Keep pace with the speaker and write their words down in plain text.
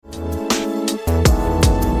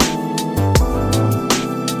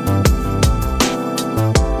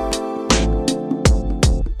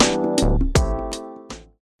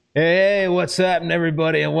what's happening,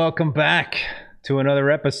 everybody, and welcome back to another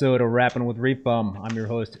episode of Rappin With ReefBum. I'm your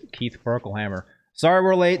host, Keith Berkelhamer. Sorry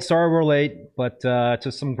we're late, but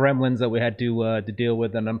just some gremlins that we had to deal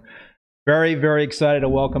with, and I'm very, very excited to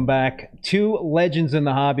welcome back two legends in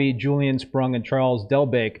the hobby, Julian Sprung and Charles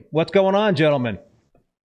Delbeek. What's going on, gentlemen?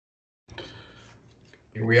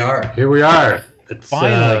 Here we are. It's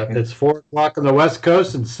finally. It's 4 o'clock on the West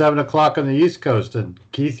Coast and 7 o'clock on the East Coast. And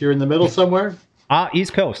Keith, you're in the middle somewhere?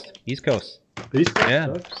 East Coast. East Coast.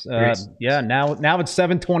 Yeah. Now it's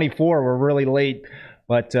 7:24. We're really late,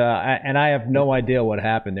 but I have no idea what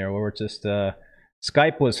happened there. We were just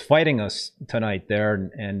Skype was fighting us tonight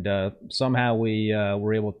there, and somehow we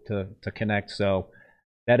were able to connect. So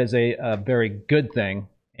that is a very good thing.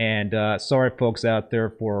 And sorry, folks out there,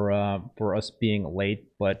 for us being late,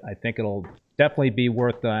 but I think it'll definitely be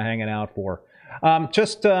worth hanging out for.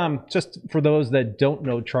 Just for those that don't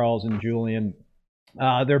know Charles and Julian.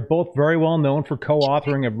 They're both very well known for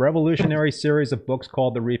co-authoring a revolutionary series of books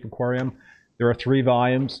called The Reef Aquarium. There are 3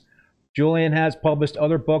 volumes. Julian has published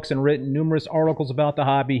other books and written numerous articles about the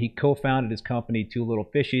hobby. He co-founded his company, Little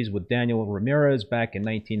Fishies, with Daniel Ramirez back in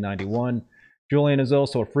 1991. Julian is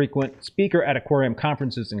also a frequent speaker at aquarium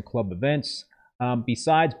conferences and club events.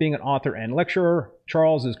 Besides being an author and lecturer,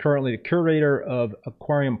 Charles is currently the Curator of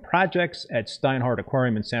Aquarium Projects at Steinhart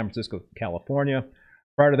Aquarium in San Francisco, California.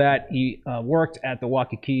 Prior to that, he worked at the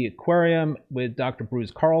Waikiki Aquarium with Dr.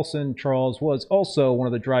 Bruce Carlson. Charles was also one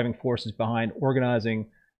of the driving forces behind organizing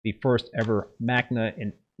the first ever MACNA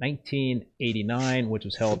in 1989, which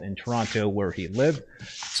was held in Toronto, where he lived.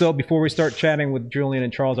 So before we start chatting with Julian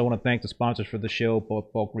and Charles, I want to thank the sponsors for the show,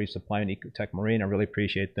 both Bulk Reef Supply and Ecotech Marine. I really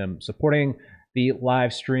appreciate them supporting the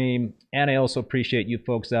live stream, and I also appreciate you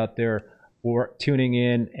folks out there for tuning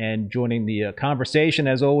in and joining the conversation.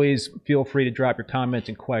 As always, feel free to drop your comments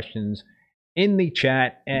and questions in the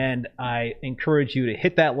chat, and I encourage you to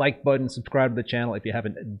hit that like button, subscribe to the channel if you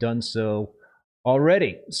haven't done so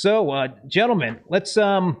already. So, gentlemen, let's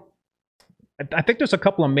I think there's a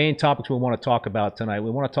couple of main topics we want to talk about tonight. We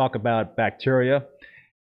want to talk about bacteria,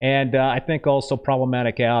 and I think also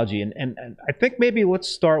problematic algae. And I think maybe let's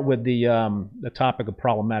start with the topic of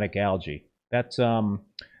problematic algae. That's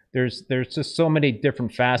there's just so many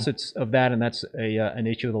different facets of that, and that's an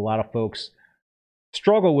issue that a lot of folks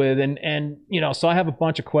struggle with. And you know, so I have a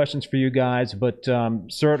bunch of questions for you guys, but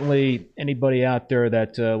certainly anybody out there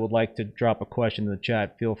that would like to drop a question in the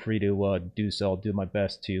chat, feel free to do so. I'll do my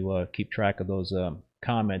best to keep track of those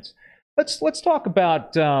comments. Let's talk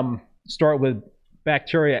about start with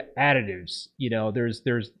bacteria additives. You know, there's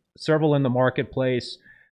several in the marketplace.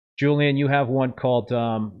 Julian, you have one called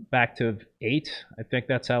Bactiv-8. I think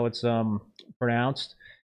that's how it's pronounced.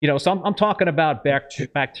 You know, so I'm talking about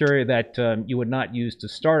bacteria that you would not use to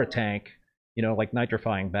start a tank, you know, like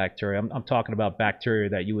nitrifying bacteria. I'm talking about bacteria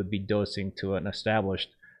that you would be dosing to an established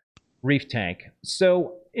reef tank.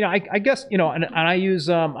 So, you know, I guess, you know, and I use,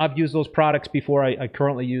 I've used those products before. I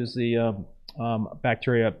currently use the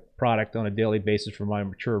bacteria product on a daily basis for my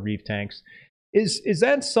mature reef tanks. Is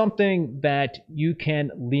that something that you can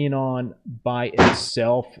lean on by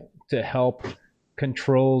itself to help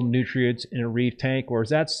control nutrients in a reef tank, or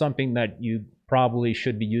is that something that you probably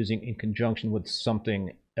should be using in conjunction with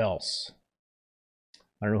something else?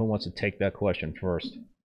 I don't know who wants to take that question first.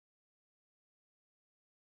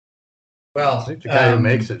 Well, I think the guy who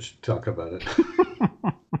makes it should talk about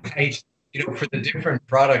it. You know, for the different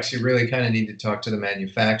products, you really kind of need to talk to the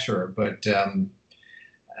manufacturer. But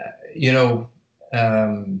you know,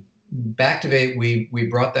 Bactiv-8, we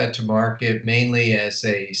brought that to market mainly as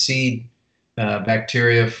a seed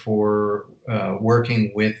bacteria for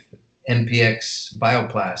working with MPX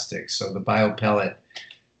bioplastics, so the biopellet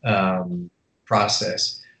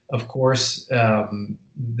process. Of course, the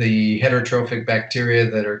heterotrophic bacteria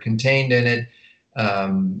that are contained in it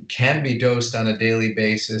can be dosed on a daily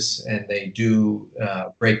basis, and they do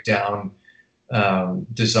break down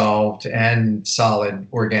dissolved and solid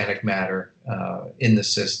organic matter in the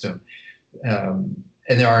system.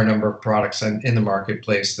 And there are a number of products in the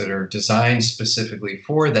marketplace that are designed specifically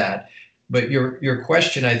for that. But your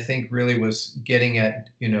question, I think, really was getting at,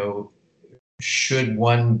 you know, should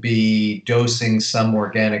one be dosing some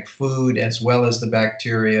organic food as well as the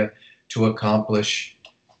bacteria to accomplish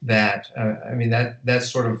that? I mean, that's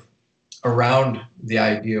sort of around the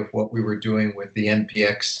idea of what we were doing with the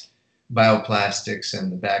NPX bioplastics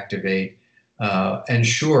and the Bactiv-8. And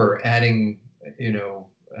sure, adding, you know,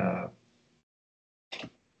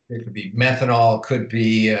 it could be methanol, could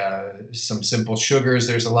be some simple sugars.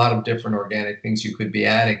 There's a lot of different organic things you could be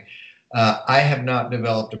adding. I have not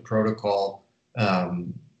developed a protocol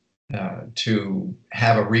to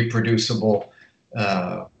have a reproducible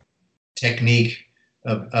technique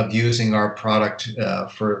of using our product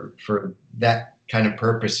for that kind of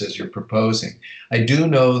purposes you're proposing. I do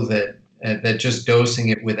know that that just dosing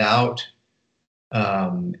it without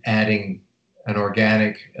adding an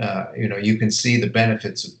organic, you can see the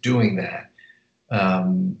benefits of doing that.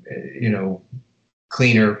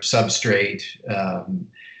 Cleaner substrate,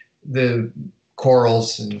 the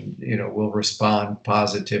corals and will respond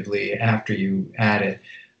positively after you add it.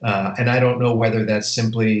 And I don't know whether that's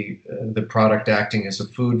simply the product acting as a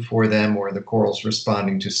food for them or the corals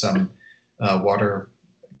responding to some water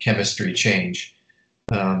chemistry change.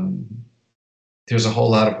 There's a whole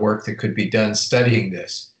lot of work that could be done studying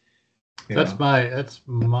this. That's my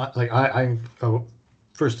like oh,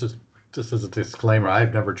 first just as a disclaimer,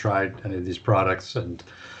 I've never tried any of these products, and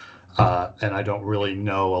I don't really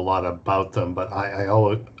know a lot about them, but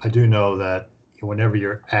I do know that whenever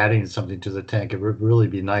you're adding something to the tank, it would really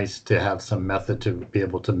be nice to have some method to be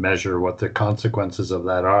able to measure what the consequences of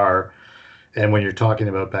that are. And when you're talking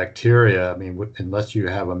about bacteria, I mean, unless you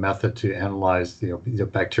have a method to analyze the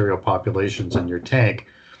bacterial populations in your tank,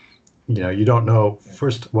 you don't know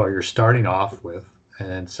first what you're starting off with,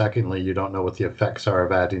 and secondly, you don't know what the effects are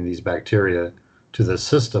of adding these bacteria to the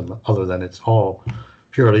system, other than it's all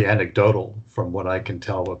purely anecdotal from what I can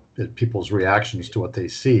tell of people's reactions to what they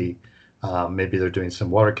see. Maybe they're doing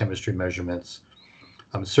some water chemistry measurements.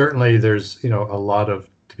 Certainly, there's a lot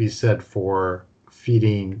to be said for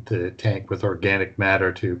feeding the tank with organic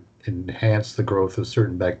matter to enhance the growth of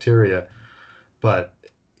certain bacteria, but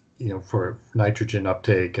for nitrogen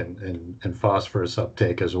uptake and phosphorus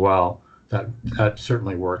uptake as well, that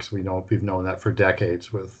certainly works. We've known that for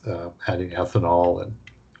decades with adding ethanol and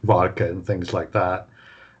vodka and things like that.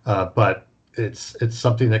 But it's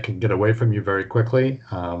something that can get away from you very quickly.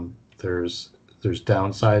 There's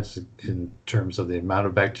downsides in terms of the amount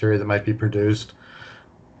of bacteria that might be produced,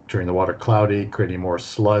 turning the water cloudy, creating more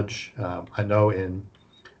sludge. I know in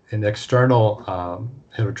external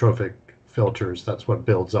heterotrophic filters, that's what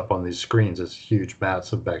builds up on these screens, is huge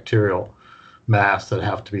mats of bacterial mass that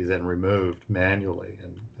have to be then removed manually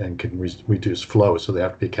and can reduce flow, so they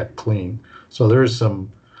have to be kept clean. So there's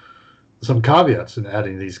some caveats in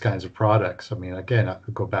adding these kinds of products. I mean, again, I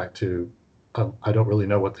go back to I don't really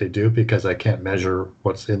know what they do because I can't measure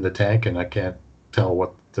what's in the tank, and I can't tell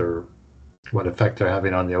what effect they're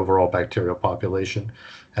having on the overall bacterial population.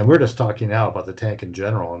 And we're just talking now about the tank in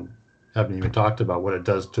general, and haven't even talked about what it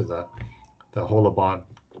does to the holobont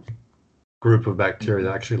group of bacteria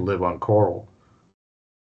that actually live on coral.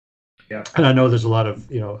 Yeah. And I know there's a lot of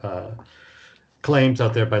claims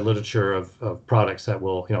out there by literature of products that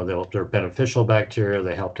will they're beneficial bacteria,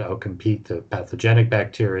 they help to outcompete the pathogenic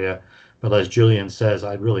bacteria. But as Julian says,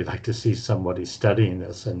 I'd really like to see somebody studying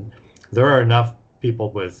this, and there are enough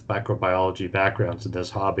people with microbiology backgrounds in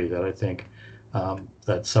this hobby that I think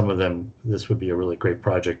that some of them, this would be a really great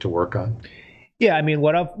project to work on. Yeah, I mean,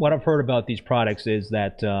 what I've heard about these products is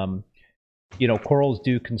that corals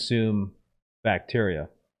do consume bacteria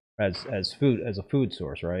as a food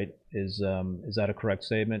source, right? Is that a correct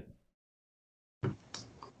statement?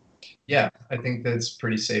 Yeah, I think that's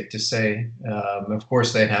pretty safe to say. Of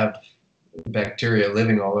course, they have bacteria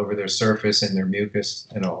living all over their surface and their mucus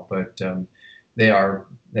and all, but they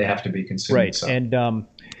have to be consumed. Right, so. and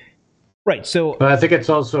right. So, but I think it's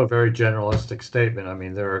also a very generalistic statement. I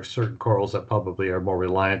mean, there are certain corals that probably are more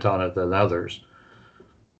reliant on it than others.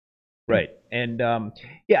 Right, and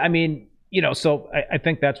yeah, I mean, so I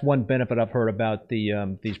think that's one benefit I've heard about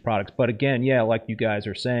these products. But again, yeah, like you guys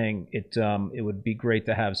are saying, it would be great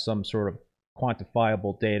to have some sort of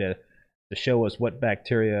quantifiable data to show us what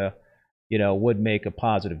bacteria would make a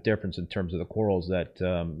positive difference in terms of the corals that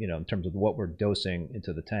in terms of what we're dosing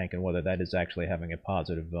into the tank, and whether that is actually having a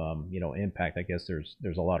positive impact. I guess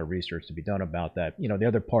there's a lot of research to be done about that. The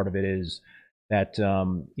other part of it is that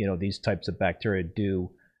these types of bacteria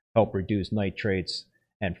do help reduce nitrates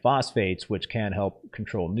and phosphates, which can help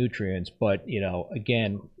control nutrients. But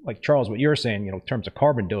again, like Charles, what you're saying, in terms of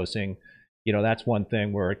carbon dosing, that's one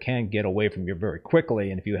thing where it can get away from you very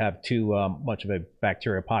quickly. And if you have too much of a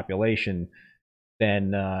bacteria population,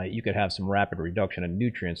 then you could have some rapid reduction in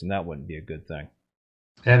nutrients, and that wouldn't be a good thing.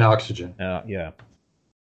 And oxygen. Yeah.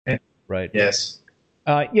 Right. Yes.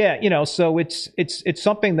 Yeah. So it's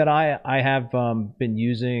something that I have been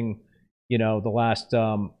using, the last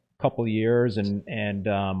couple of years, and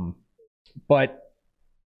but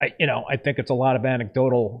I think it's a lot of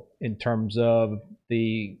anecdotal in terms of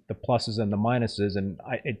the pluses and the minuses, and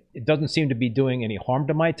it doesn't seem to be doing any harm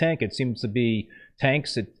to my tank. It seems to be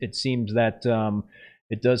tanks. It seems that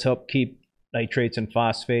it does help keep nitrates and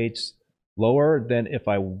phosphates lower than if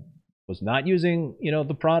I was not using,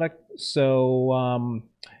 the product. So,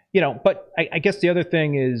 but I guess the other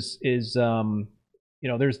thing is there's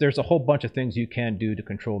a whole bunch of things you can do to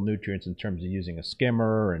control nutrients in terms of using a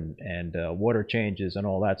skimmer and water changes and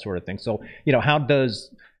all that sort of thing. So, how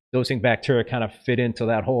does dosing bacteria kind of fit into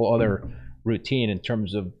that whole other routine in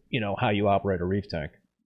terms of, how you operate a reef tank?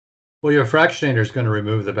 Well, your fractionator is going to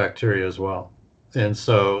remove the bacteria as well. And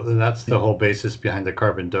so that's the whole basis behind the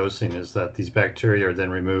carbon dosing, is that these bacteria are then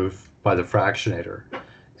removed by the fractionator.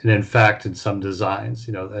 And in fact, in some designs,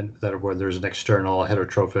 that where there's an external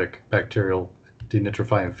heterotrophic bacterial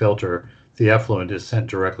denitrifying filter, the effluent is sent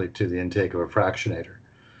directly to the intake of a fractionator.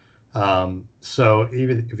 So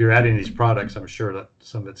even if you're adding these products, I'm sure that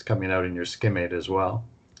some of it's coming out in your skimmate as well,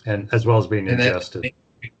 and as well as being ingested.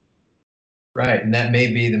 Right, and that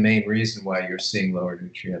may be the main reason why you're seeing lower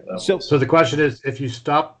nutrient levels. So the question is, if you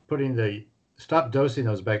stop dosing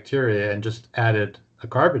those bacteria and just added a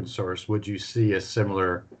carbon source, would you see a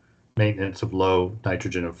similar maintenance of low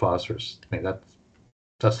nitrogen and phosphorus? I mean,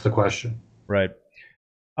 that's the question. Right.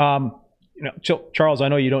 Charles, I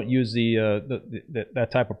know you don't use that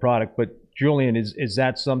type of product, but Julian, is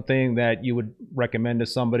that something that you would recommend to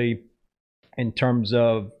somebody in terms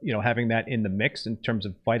of having that in the mix in terms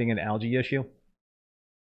of fighting an algae issue?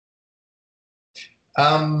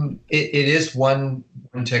 It is one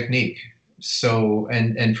technique. So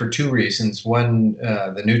and for two reasons. One,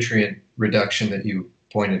 the nutrient reduction that you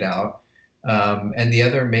pointed out, and the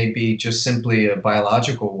other may be just simply a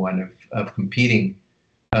biological one of competing,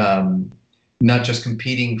 not just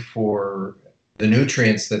competing for the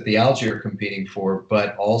nutrients that the algae are competing for,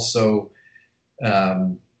 but also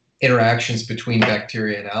interactions between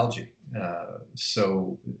bacteria and algae.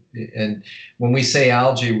 And when we say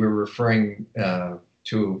algae, we're referring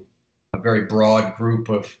to a very broad group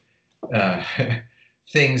of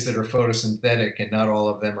things that are photosynthetic, and not all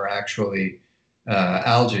of them are actually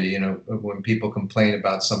algae. When people complain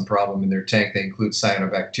about some problem in their tank, they include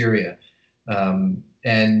cyanobacteria.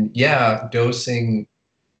 And yeah, dosing,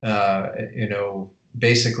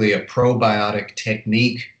 basically a probiotic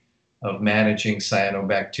technique of managing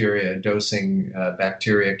cyanobacteria. Dosing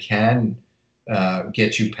bacteria can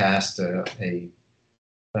get you past a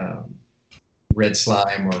red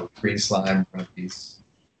slime or green slime, one of these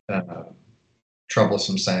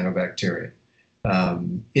troublesome cyanobacteria.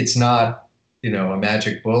 It's not, a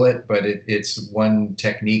magic bullet, but it's one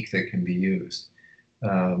technique that can be used.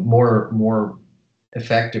 More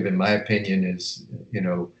effective, in my opinion, is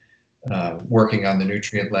working on the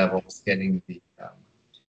nutrient levels, getting the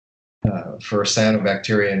for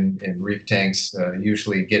cyanobacteria in reef tanks,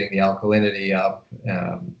 usually getting the alkalinity up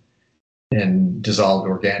and dissolved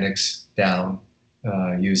organics down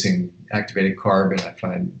using activated carbon. I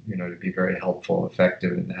find to be very helpful,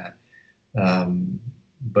 effective in that.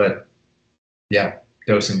 But yeah,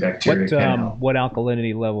 dosing bacteria can help. What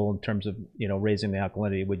alkalinity level, in terms of raising the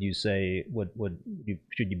alkalinity, would you say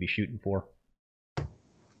should you be shooting for?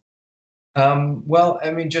 Well,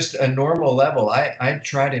 I mean, just a normal level. I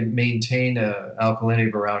try to maintain a alkalinity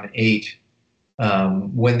of around 8.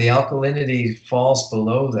 When the alkalinity falls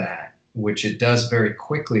below that, which it does very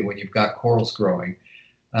quickly when you've got corals growing,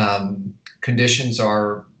 conditions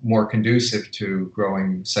are more conducive to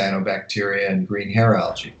growing cyanobacteria and green hair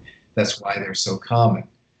algae. That's why they're so common.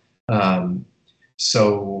 And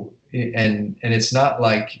it's not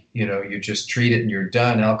like you just treat it and you're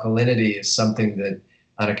done. Alkalinity is something that,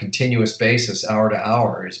 on a continuous basis, hour to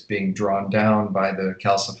hour, is being drawn down by the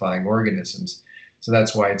calcifying organisms. So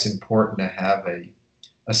that's why it's important to have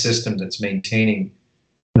a system that's maintaining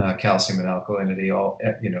calcium and alkalinity all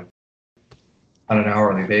on an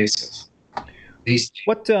hourly basis.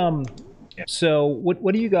 So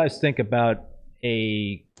what do you guys think about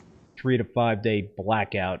a 3 to 5 day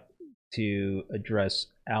blackout to address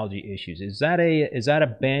algae issues? Is that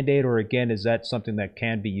a Band-Aid, or again, is that something that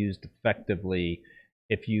can be used effectively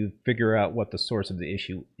if you figure out what the source of the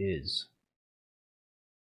issue is?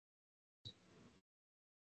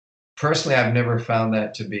 Personally, I've never found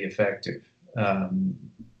that to be effective. I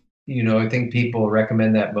think people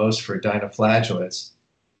recommend that most for dinoflagellates.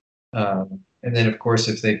 And then, of course,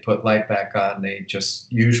 if they put light back on, they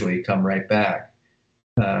just usually come right back.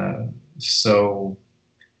 So,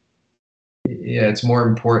 yeah, it's more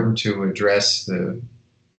important to address the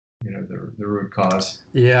root cause.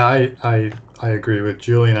 Yeah, I agree with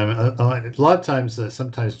Julian. A lot of times,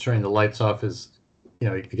 sometimes turning the lights off is,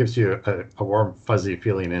 it gives you a warm, fuzzy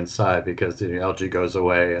feeling inside, because the algae goes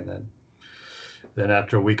away, and then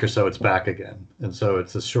after a week or so, it's back again. And so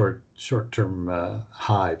it's a short-term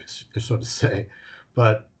high, so to say.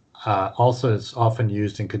 But also it's often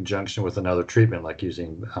used in conjunction with another treatment, like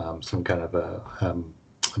using some kind of a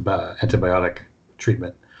antibiotic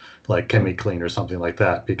treatment, like ChemiClean or something like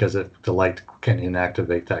that, because the light can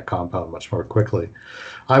inactivate that compound much more quickly.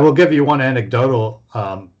 I will give you one anecdotal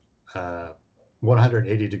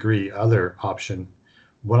 180-degree other option.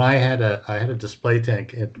 When I had a display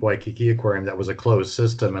tank at Waikiki Aquarium that was a closed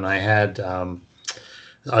system, and I had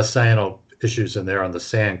cyano issues in there on the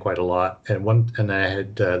sand quite a lot, and I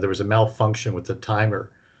had there was a malfunction with the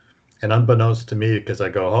timer, and unbeknownst to me, because I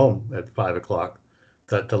go home at 5 o'clock,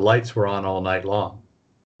 that the lights were on all night long.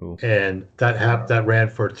 Ooh. And that ran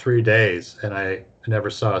for 3 days, and I never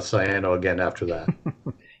saw a cyano again after that.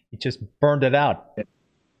 You just burned it out.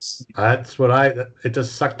 That's what it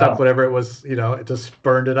just sucked up whatever it was, it just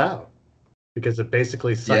burned it out, because it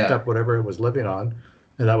basically sucked up whatever it was living on,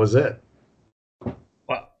 and that was it.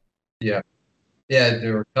 Wow. Yeah. Yeah,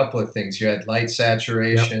 there were a couple of things. You had light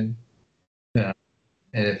saturation, and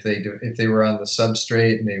if they were on the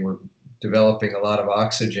substrate and they were developing a lot of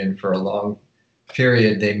oxygen for a long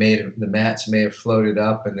period, the mats may have floated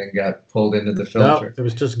up and then got pulled into the filter. No, it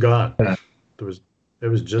was just gone. It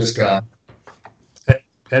was just gone.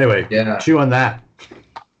 Anyway, chew on that.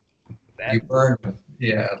 That, you burned,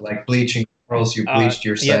 like bleaching corals. You bleached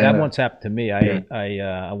your cyanide. Yeah, that once happened to me.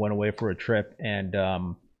 I went away for a trip and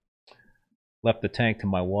left the tank to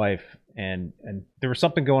my wife, and there was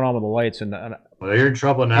something going on with the lights. And well, you're in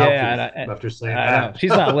trouble now. Yeah, after saying that,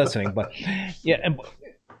 she's not listening, but yeah.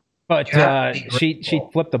 But she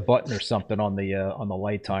flipped a button or something on the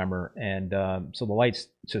light timer, and so the lights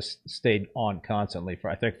just stayed on constantly for,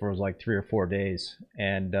 I think, for like 3 or 4 days.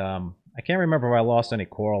 And I can't remember if I lost any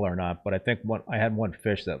coral or not, but I think I had one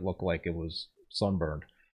fish that looked like it was sunburned.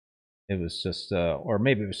 It was just, or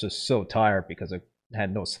maybe it was just so tired because I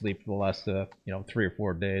had no sleep for the last 3 or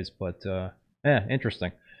 4 days. But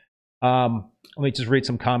interesting. Let me just read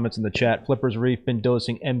some comments in the chat. Flipper's Reef been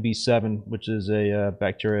dosing MB7, which is a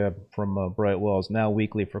bacteria from bright wells, now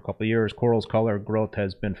weekly for a couple of years. Coral's color growth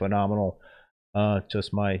has been phenomenal.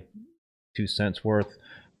 Just my 2 cents worth.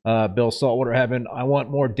 Bill Saltwater Heaven, I want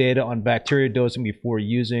more data on bacteria dosing before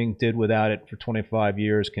using. Did without it for 25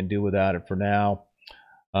 years, can do without it for now.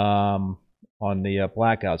 On the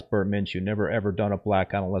blackouts, Bert Minshew, never ever done a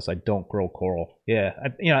blackout unless I don't grow coral. Yeah,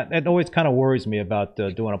 it always kind of worries me about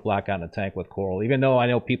doing a blackout in a tank with coral, even though I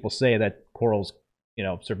know people say that corals,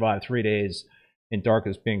 survive 3 days in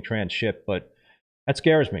darkness being transshipped, but that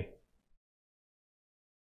scares me.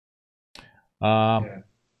 Well,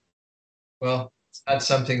 it's not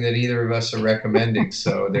something that either of us are recommending,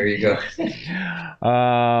 so there you go.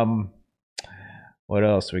 What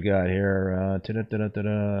else we got here?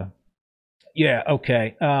 Yeah,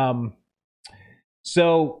 okay.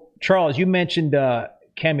 So, Charles, you mentioned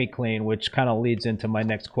ChemiClean, which kind of leads into my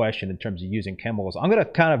next question in terms of using chemicals. I'm going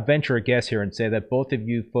to kind of venture a guess here and say that both of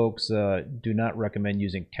you folks do not recommend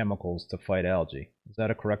using chemicals to fight algae. Is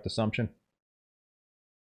that a correct assumption?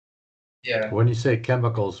 Yeah. When you say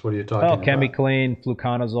chemicals, what are you talking about? ChemiClean,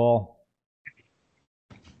 fluconazole.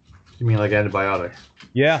 You mean like antibiotics?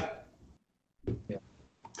 Yeah.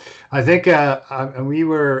 I think, and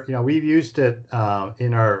we've used it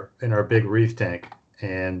in our big reef tank,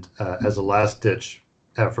 and as a last ditch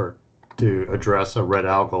effort to address a red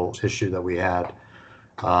algal issue that we had,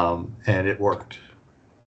 and it worked.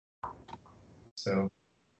 So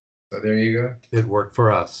there you go. It worked for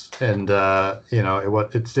us, and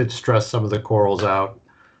it did stress some of the corals out.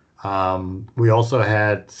 We also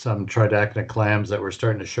had some tridacna clams that were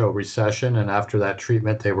starting to show recession, and after that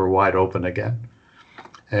treatment, they were wide open again.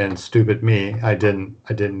 And stupid me, I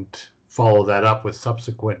didn't follow that up with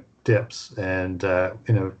subsequent dips, and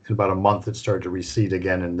in about a month it started to recede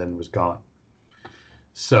again and then was gone.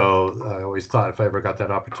 So I always thought if I ever got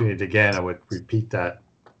that opportunity again, I would repeat that.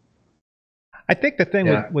 I think the thing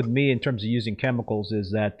with me in terms of using chemicals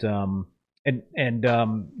is that,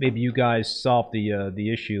 maybe you guys solved the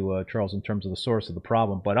issue, Charles, in terms of the source of the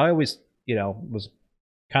problem. But I always, was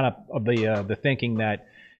kind of the thinking that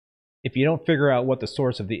if you don't figure out what the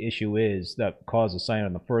source of the issue is that caused the cyano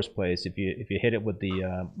in the first place, if you hit it with the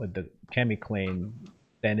ChemiClean,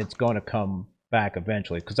 then it's going to come back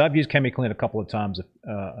eventually. Because I've used ChemiClean a couple of times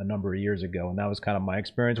a number of years ago, and that was kind of my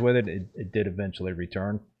experience with it. It did eventually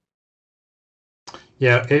return.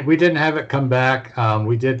 Yeah, we didn't have it come back.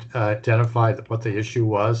 We did identify what the issue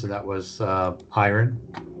was, and that was iron.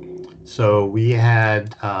 So we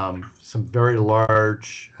had some very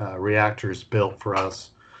large reactors built for us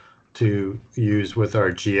to use with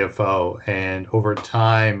our GFO, and over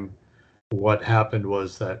time what happened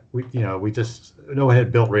was that no one had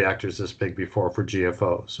built reactors this big before for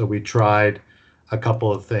GFO, so we tried a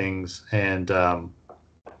couple of things and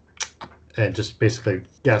just basically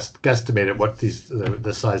guesstimated what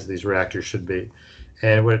the size of these reactors should be.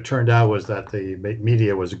 And what it turned out was that the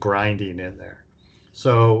media was grinding in there.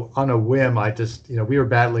 So on a whim, I just, we were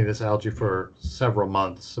battling this algae for several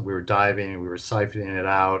months. We were diving, we were siphoning it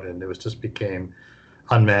out, and it just became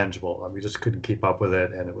unmanageable. We just couldn't keep up with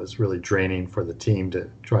it, and it was really draining for the team to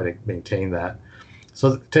try to maintain that.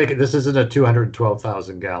 So this isn't a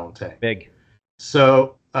 212,000 gallon tank. Big.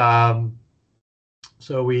 So I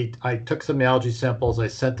took some algae samples. I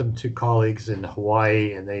sent them to colleagues in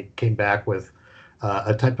Hawaii, and they came back with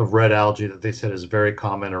a type of red algae that they said is very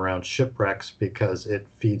common around shipwrecks because it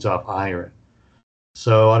feeds off iron.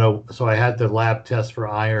 So I had the lab test for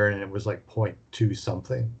iron, and it was like 0.2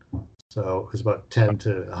 something. So it was about 10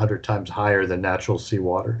 to 100 times higher than natural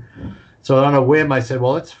seawater. So on a whim, I said,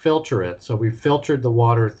 well, let's filter it. So we filtered the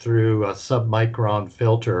water through a submicron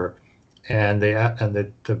filter, and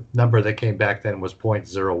the number that came back then was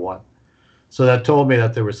 0.01. So that told me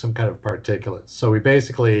that there was some kind of particulates. So we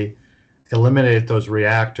basically eliminated those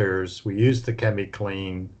reactors. We used the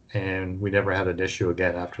ChemiClean, and we never had an issue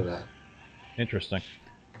again after that. Interesting.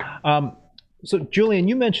 So Julian,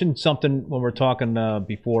 you mentioned something when we were talking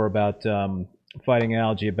before about fighting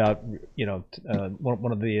algae, about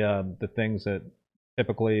one of the things that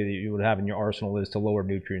typically you would have in your arsenal is to lower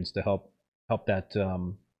nutrients to help that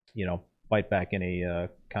fight back any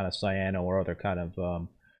kind of cyano or other kind of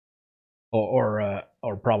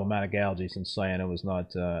or problematic algae, since cyano was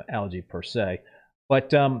not algae per se.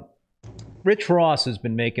 But Rich Ross has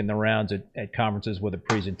been making the rounds at conferences with a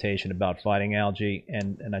presentation about fighting algae,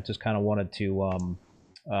 and I just kind of wanted to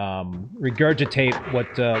regurgitate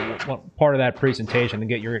what part of that presentation and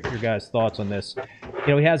get your guys' thoughts on this.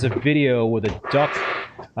 He has a video with a duck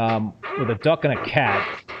and a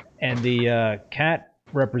cat, and the cat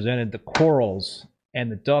represented the corals,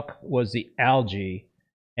 and the duck was the algae.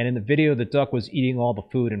 And in the video, the duck was eating all the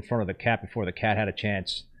food in front of the cat before the cat had a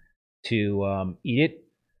chance to eat it.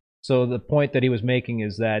 So the point that he was making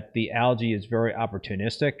is that the algae is very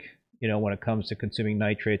opportunistic, when it comes to consuming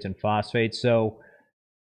nitrates and phosphates. So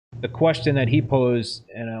the question that he posed,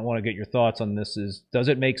 and I want to get your thoughts on this, is does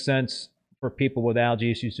it make sense for people with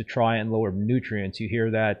algae issues to try and lower nutrients? You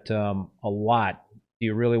hear that a lot. Do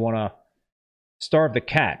you really want to starve the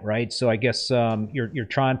cat, right? So I guess you're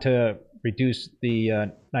trying to reduce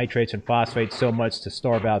the nitrates and phosphates so much to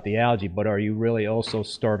starve out the algae, but are you really also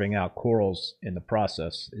starving out corals in the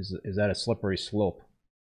process? Is that a slippery slope?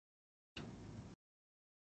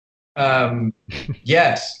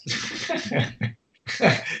 Yes.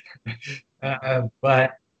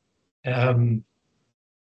 But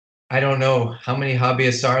I don't know how many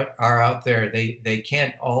hobbyists are out there. They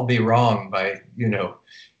can't all be wrong by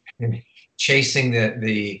chasing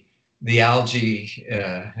the algae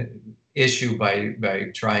issue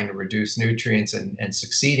by trying to reduce nutrients and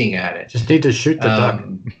succeeding at it. Just need to shoot the duck.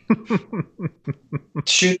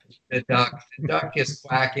 Shoot the duck. The duck is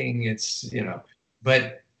quacking.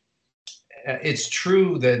 But it's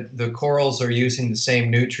true that the corals are using the same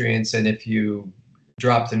nutrients, and if you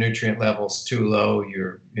drop the nutrient levels too low,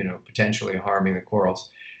 you're potentially harming the corals.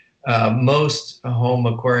 Most home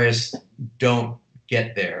aquarists don't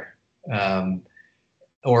get there.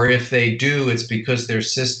 Or if they do, it's because their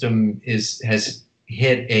system has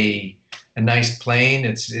hit a nice plane.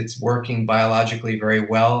 It's working biologically very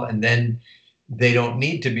well, and then they don't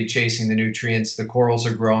need to be chasing the nutrients. The corals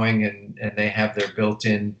are growing, and they have their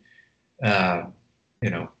built-in,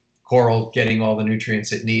 coral getting all the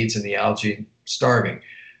nutrients it needs, and the algae starving.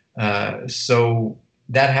 So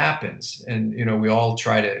that happens, and we all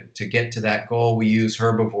try to get to that goal. We use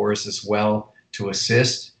herbivores as well to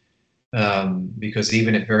assist. Because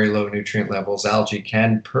even at very low nutrient levels, algae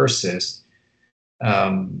can persist.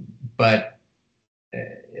 But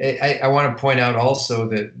I want to point out also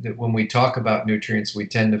that when we talk about nutrients, we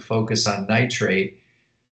tend to focus on nitrate.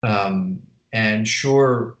 And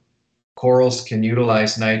sure, corals can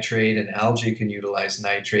utilize nitrate and algae can utilize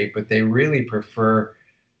nitrate, but they really prefer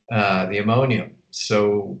the ammonium.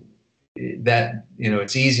 So that,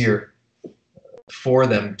 it's easier for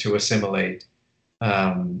them to assimilate.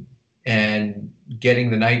 And getting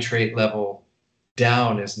the nitrate level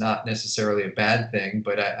down is not necessarily a bad thing,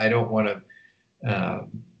 but I don't want to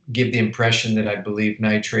give the impression that I believe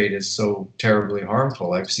nitrate is so terribly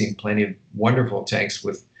harmful. I've seen plenty of wonderful tanks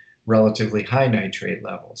with relatively high nitrate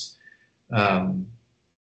levels.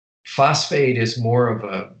 Phosphate is more of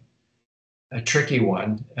a tricky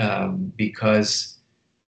one because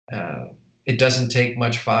it doesn't take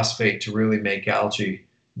much phosphate to really make algae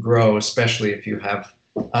grow, especially if you have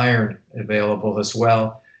iron available as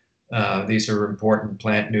well. These are important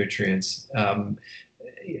plant nutrients.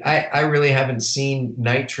 I really haven't seen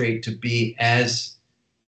nitrate to be as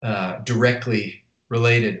directly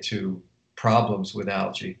related to problems with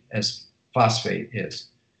algae as phosphate is.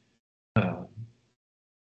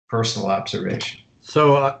 Personal observation.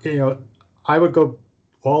 So, I would go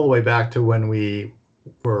all the way back to when we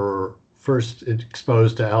were first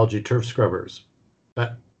exposed to algae turf scrubbers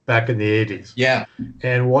back in the 80s. Yeah.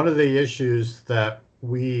 And one of the issues that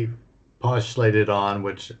we postulated on,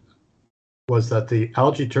 which was that the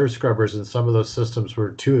algae turf scrubbers in some of those systems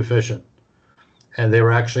were too efficient, and they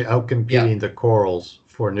were actually outcompeting the corals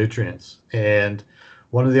for nutrients. And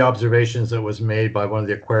one of the observations that was made by one of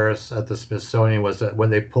the aquarists at the Smithsonian was that when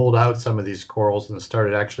they pulled out some of these corals and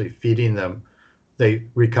started actually feeding them, they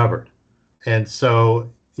recovered. And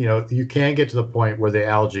so, you can get to the point where the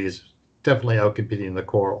algae is definitely outcompeting the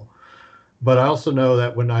coral. But I also know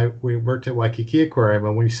that when we worked at Waikiki Aquarium,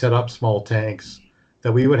 when we set up small tanks,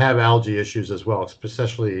 that we would have algae issues as well,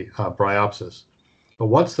 especially bryopsis. But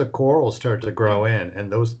once the corals started to grow in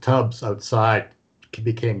and those tubs outside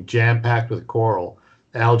became jam-packed with coral,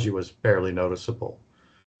 algae was barely noticeable.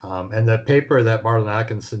 And the paper that Marlon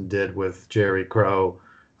Atkinson did with Jerry Crow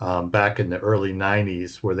back in the early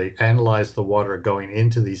 90s, where they analyzed the water going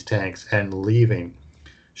into these tanks and leaving,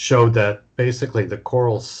 showed that basically the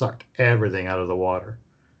corals sucked everything out of the water.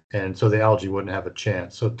 And so the algae wouldn't have a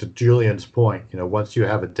chance. So to Julian's point, once you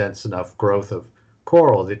have a dense enough growth of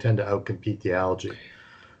coral, they tend to outcompete the algae.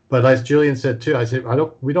 But as Julian said too,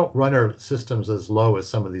 we don't run our systems as low as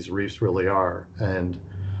some of these reefs really are. And,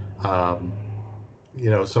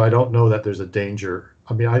 so I don't know that there's a danger.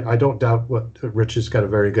 I mean, I don't doubt what Rich has got a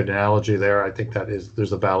very good analogy there. I think that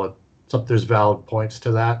there's valid points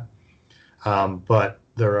to that. But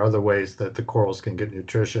there are other ways that the corals can get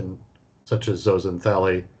nutrition, such as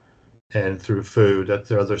zooxanthellae and through food. That's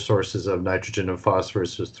the other sources of nitrogen and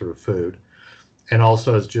phosphorus is through food. And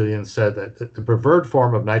also, as Julian said, that the preferred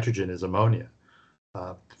form of nitrogen is ammonia.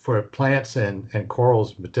 For plants and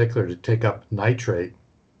corals in particular to take up nitrate,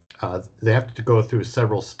 they have to go through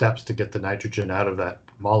several steps to get the nitrogen out of that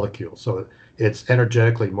molecule. So it's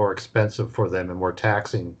energetically more expensive for them and more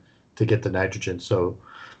taxing to get the nitrogen. So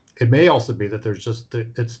it may also be that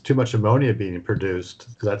it's too much ammonia being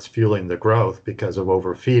produced that's fueling the growth because of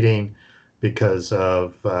overfeeding, because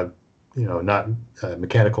of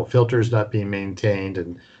mechanical filters not being maintained,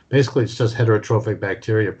 and basically it's just heterotrophic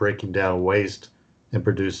bacteria breaking down waste and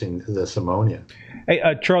producing this ammonia. Hey,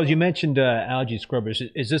 Charles, you mentioned algae scrubbers.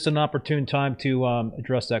 Is this an opportune time to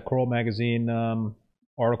address that Coral Magazine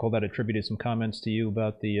article that attributed some comments to you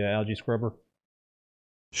about the algae scrubber?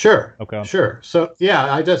 Sure. Okay. Sure. So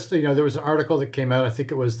yeah, I just there was an article that came out. I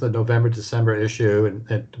think it was the November-December issue,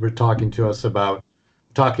 and we're talking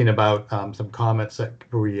about some comments that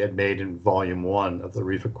we had made in Volume 1 of the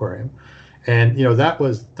Reef Aquarium, and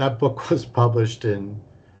that book was published in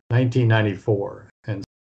 1994, and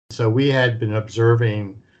so we had been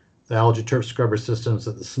observing the algae turf scrubber systems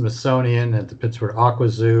at the Smithsonian, at the Pittsburgh Aqua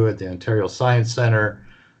Zoo, at the Ontario Science Center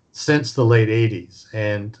since the late 80s,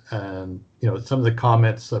 and some of the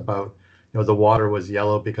comments about the water was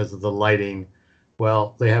yellow because of the lighting.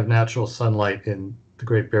 Well, they have natural sunlight in the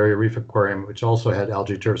Great Barrier Reef Aquarium, which also had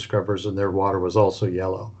algae turf scrubbers, and their water was also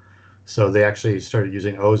yellow. So they actually started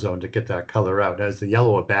using ozone to get that color out. Now, is the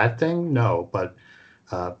yellow a bad thing? No, but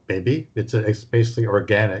maybe it's basically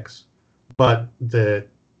organics. But the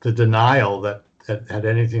denial that had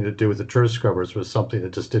anything to do with the turf scrubbers was something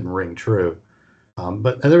that just didn't ring true. And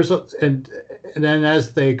then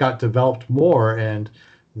as they got developed more and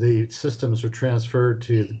the systems were transferred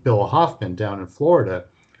to Bill Hoffman down in Florida,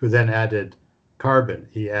 who then added carbon,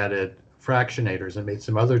 he added fractionators and made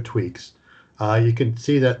some other tweaks. You can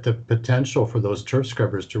see that the potential for those turf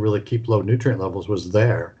scrubbers to really keep low nutrient levels was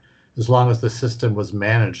there, as long as the system was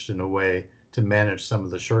managed in a way to manage some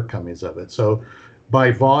of the shortcomings of it. So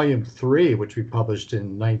by Volume 3, which we published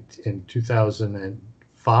in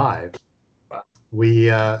 2005, we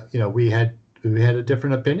had a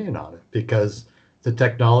different opinion on it, because the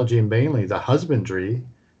technology and mainly the husbandry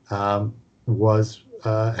had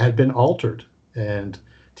been altered, and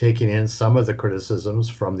taking in some of the criticisms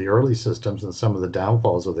from the early systems and some of the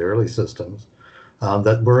downfalls of the early systems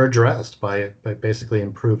that were addressed by basically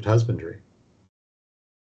improved husbandry.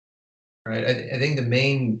 Right. I think the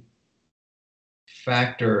main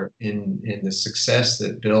factor in the success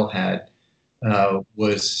that Bill had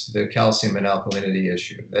was the calcium and alkalinity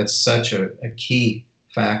issue. That's such a key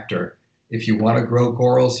factor. If you want to grow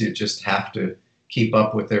corals, you just have to keep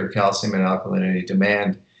up with their calcium and alkalinity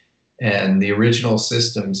demand. And the original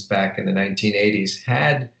systems back in the 1980s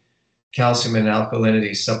had calcium and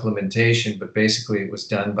alkalinity supplementation, but basically it was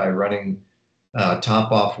done by running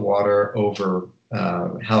top-off water over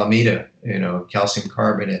halimita, calcium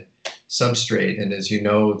carbonate substrate. And as you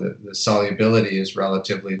know, the solubility is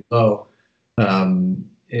relatively low.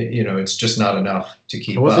 It's just not enough to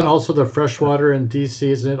keep up. Wasn't also the freshwater in DC,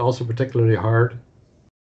 isn't it also particularly hard?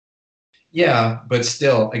 Yeah, but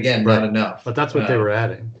still, again, not enough. But that's what they were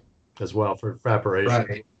adding as well for evaporation.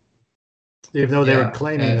 Right. Even though they were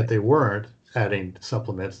claiming that they weren't adding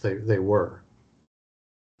supplements, they were.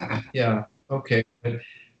 Yeah, okay. But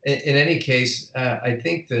in any case, I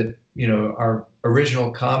think that, our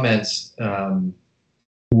original comments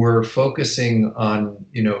were focusing on,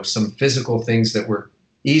 some physical things that were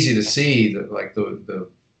easy to see, like the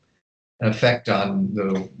effect on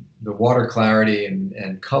the water clarity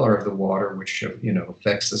and color of the water, which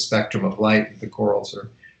affects the spectrum of light that the corals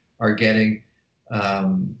are getting.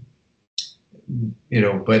 But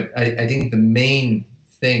I think the main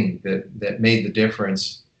thing that made the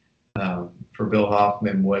difference for Bill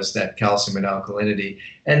Hoffman was that calcium and alkalinity,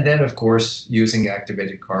 and then of course using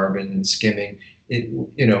activated carbon and skimming,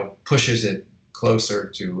 it pushes it closer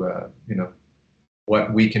to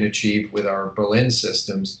what we can achieve with our Berlin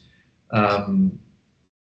systems.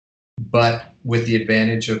 But with the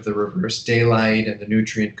advantage of the reverse daylight and the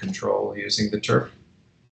nutrient control using the turf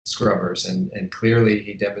scrubbers, and clearly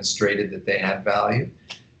he demonstrated that they had value.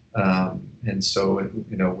 And so,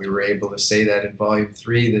 we were able to say that in volume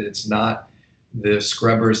 3, that it's not the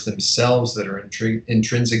scrubbers themselves that are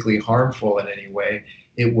intrinsically harmful in any way.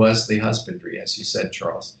 It was the husbandry, as you said,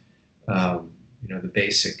 Charles. The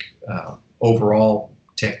basic overall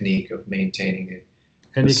technique of maintaining it.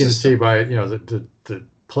 And you can see by, the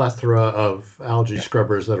plethora of algae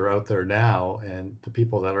scrubbers that are out there now, and the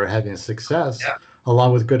people that are having success,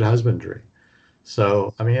 along with good husbandry.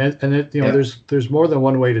 So, I mean, there's more than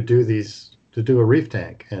one way to do a reef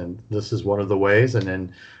tank, and this is one of the ways. And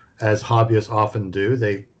then, as hobbyists often do,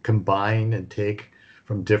 they combine and take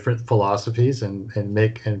from different philosophies and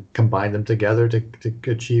combine them together to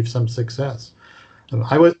achieve some success.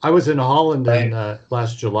 I was in Holland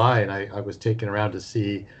last July, and I was taken around to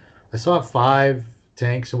see. I saw 5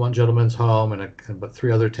 tanks in one gentleman's home and about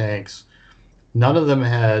 3 other tanks. None of them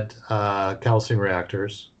had calcium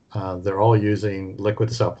reactors. They're all using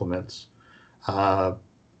liquid supplements.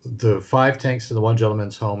 The 5 tanks in the one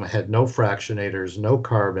gentleman's home had no fractionators, no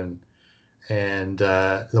carbon, and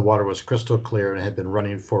the water was crystal clear and had been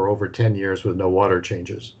running for over 10 years with no water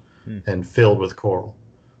changes and filled with coral.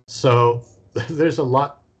 So there's a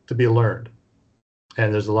lot to be learned,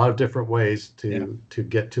 and there's a lot of different ways to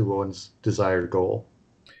get to one's desired goal.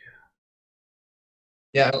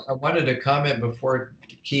 Yeah, I wanted to comment before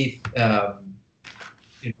Keith,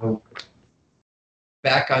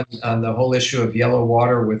 back on the whole issue of yellow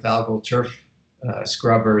water with algal turf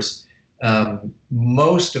scrubbers.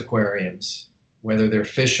 Most aquariums, whether they're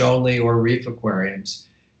fish only or reef aquariums,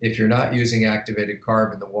 if you're not using activated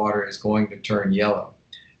carbon, the water is going to turn yellow.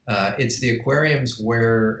 It's the aquariums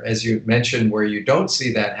where, as you mentioned, where you don't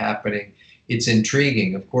see that happening, it's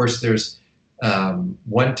intriguing. Of course, there's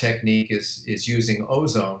one technique is using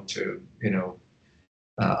ozone to,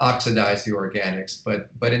 oxidize the organics,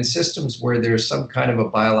 but in systems where there's some kind of a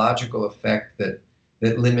biological effect that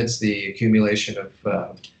limits the accumulation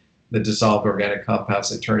of the dissolved organic compounds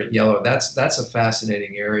that turn it yellow, that's a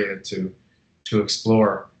fascinating area to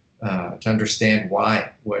explore, to understand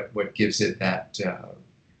what gives it that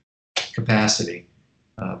capacity.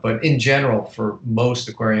 But in general, for most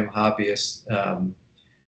aquarium hobbyists,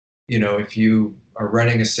 if you are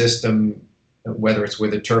running a system, whether it's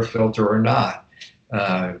with a turf filter or not,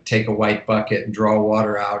 take a white bucket and draw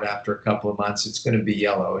water out after a couple of months, it's going to be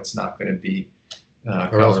yellow. It's not going to be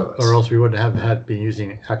colorless. Or else we wouldn't have been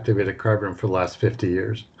using activated carbon for the last 50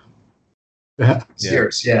 years.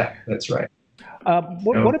 Years, yeah, that's right.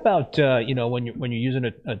 What about when you're using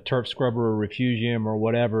a turf scrubber or refugium or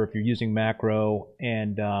whatever, if you're using macro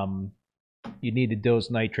and you need to dose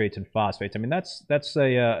nitrates and phosphates? I mean, it's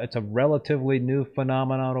a relatively new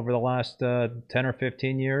phenomenon over the last 10 or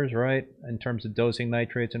 15 years, right? In terms of dosing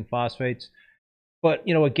nitrates and phosphates. But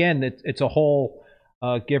again, it's a whole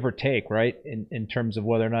give or take, right? In terms of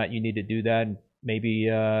whether or not you need to do that. Maybe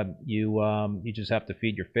you just have to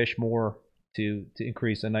feed your fish more to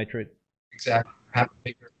increase the nitrate. Exactly. Have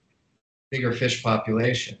a bigger fish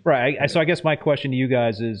population. Right. So I guess my question to you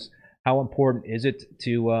guys is, how important is it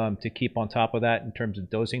to keep on top of that in terms of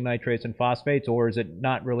dosing nitrates and phosphates, or is it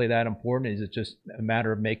not really that important? Is it just a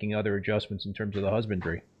matter of making other adjustments in terms of the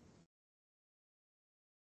husbandry?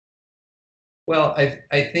 Well,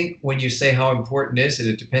 I think when you say how important is it,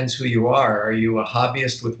 it depends who you are. Are you a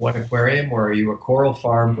hobbyist with one aquarium, or are you a coral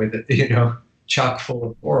farm with, chock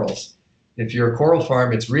full of corals? If you're a coral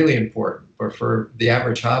farm, it's really important, but for the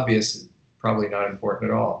average hobbyist, it's probably not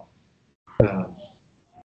important at all. Um,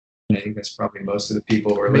 I think that's probably most of the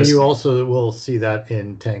people who are I mean, you listening. also will see that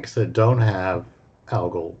in tanks that don't have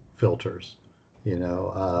algal filters.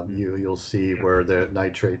 You'll see where the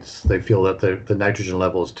nitrates, they feel that the nitrogen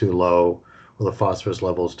level is too low or the phosphorus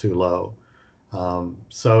level is too low.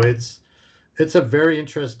 So it's a very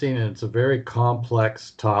interesting and it's a very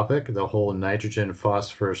complex topic, the whole nitrogen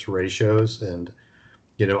phosphorus ratios. And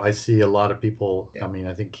I see a lot of people. Yeah. I mean,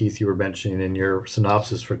 I think Keith, you were mentioning in your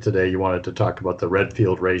synopsis for today, you wanted to talk about the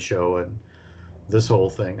Redfield ratio and this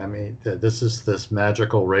whole thing. I mean, this is this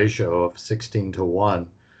magical ratio of 16 to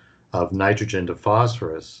 1 of nitrogen to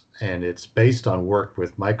phosphorus, and it's based on work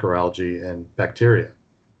with microalgae and bacteria.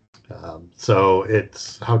 So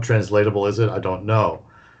it's how translatable is it? I don't know.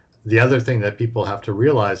 The other thing that people have to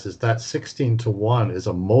realize is that 16 to 1 is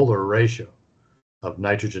a molar ratio of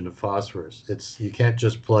nitrogen to phosphorus. You can't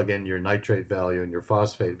just plug in your nitrate value and your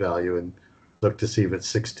phosphate value and look to see if it's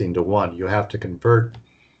 16 to 1. You have to convert.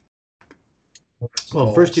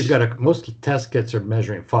 Well, first most test kits are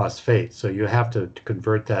measuring phosphate, so you have to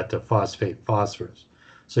convert that to phosphate phosphorus.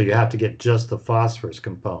 So you have to get just the phosphorus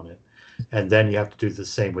component, and then you have to do the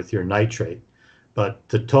same with your nitrate. But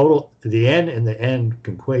the N in the N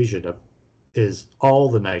equation is all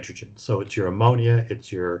the nitrogen. So it's your ammonia,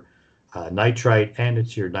 it's your nitrite, and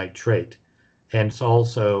it's your nitrate, and it's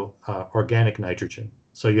also organic nitrogen.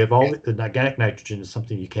 So you have the organic nitrogen is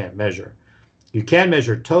something you can't measure. You can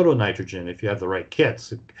measure total nitrogen if you have the right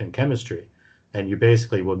kits and chemistry, and you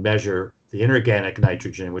basically will measure the inorganic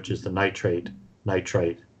nitrogen, which is the nitrate,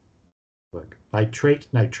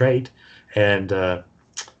 and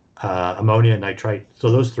ammonia and nitrite. So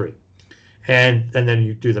those three, and then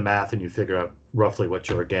you do the math and you figure out roughly what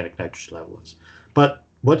your organic nitrogen level is. But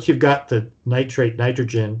once you've got the nitrate,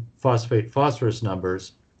 nitrogen, phosphate, phosphorus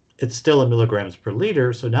numbers, it's still in milligrams per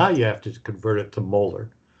liter. So now you have to convert it to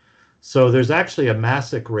molar. So there's actually a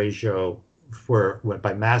MACNA ratio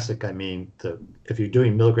by MACNA, I mean, if you're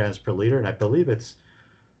doing milligrams per liter, and I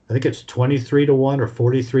think it's 23 to 1 or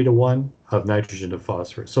 43 to 1 of nitrogen to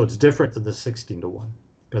phosphorus. So it's different than the 16 to 1,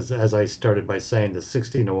 because as I started by saying, the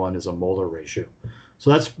 16 to 1 is a molar ratio. So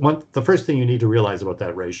that's the first thing you need to realize about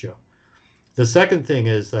that ratio. The second thing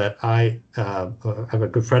is that I have a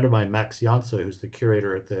good friend of mine, Max Janse, who's the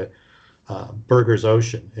curator at the Burgers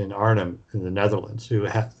Ocean in Arnhem in the Netherlands, who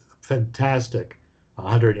has fantastic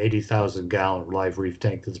 180,000 gallon live reef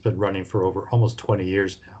tank that's been running for over almost 20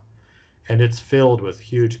 years now, and it's filled with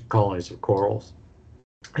huge colonies of corals.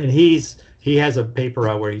 And he has a paper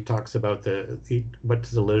out where he talks about he went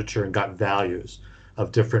to the literature and got values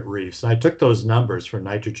of different reefs. And I took those numbers for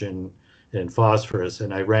nitrogen and phosphorus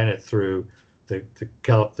and I ran it through the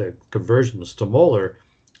conversions to molar,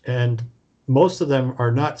 and most of them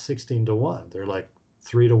are not 16 to 1. They're like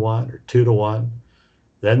 3 to 1 or 2 to 1.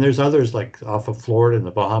 Then there's others like off of Florida and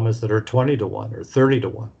the Bahamas that are 20 to 1 or 30 to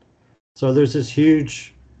 1. So there's this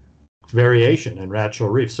huge variation in natural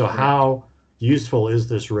reefs. So how useful is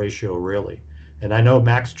this ratio really? And I know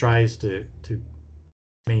Max tries to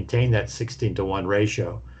maintain that 16 to 1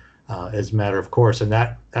 ratio as a matter of course, and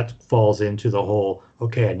that falls into the whole,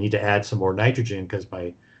 okay, I need to add some more nitrogen because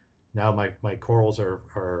my corals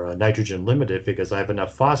are nitrogen limited because I have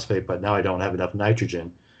enough phosphate, but now I don't have enough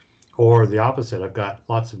nitrogen. Or the opposite, I've got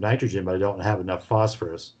lots of nitrogen, but I don't have enough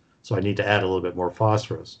phosphorus, so I need to add a little bit more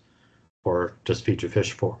phosphorus or just feed your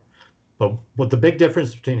fish for. But what the big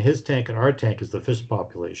difference between his tank and our tank is the fish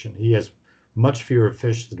population. He has much fewer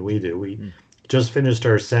fish than we do. We just finished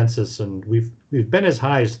our census, and we've been as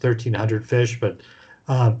high as 1,300 fish, but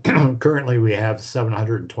currently we have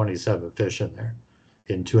 727 fish in there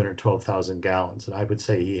in 212,000 gallons, and I would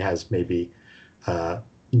say he has maybe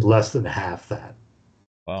less than half that.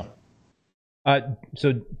 Wow.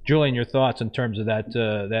 So, Julian, your thoughts in terms of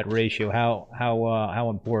that ratio? How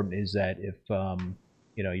important is that if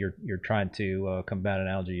you're trying to combat an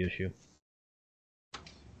algae issue?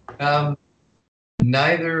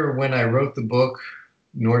 Neither when I wrote the book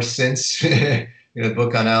nor since the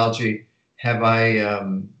book on algae have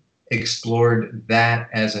I explored that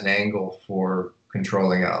as an angle for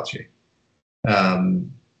controlling algae.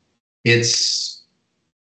 It's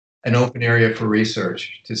an open area for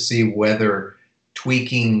research to see whether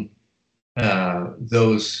tweaking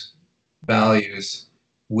those values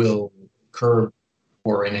will curb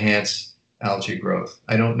or enhance algae growth.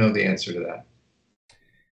 I don't know the answer to that.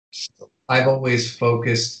 So I've always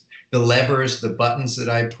focused the levers, the buttons that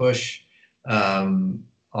I push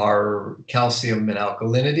our calcium and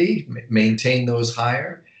alkalinity, maintain those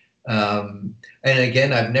higher. And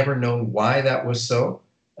again, I've never known why that was so.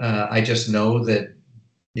 I just know that,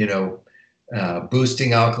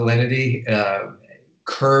 boosting alkalinity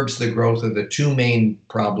curbs the growth of the two main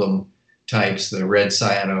problem types, the red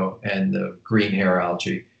cyano and the green hair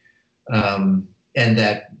algae. And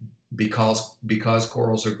that because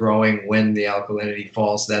corals are growing, when the alkalinity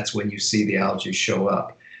falls, that's when you see the algae show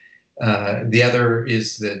up. The other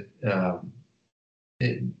is that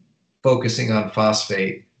focusing on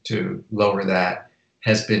phosphate to lower that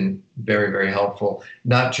has been very, very helpful,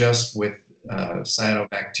 not just with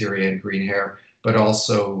cyanobacteria and green hair, but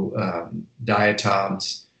also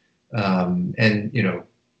diatoms, and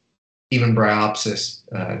even bryopsis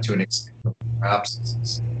to an extent.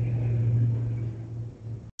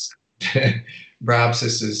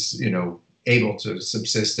 Bryopsis is able to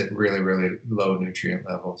subsist at really, really low nutrient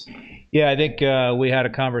levels. Yeah, I think we had a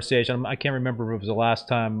conversation. I can't remember if it was the last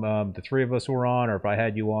time the three of us were on, or if I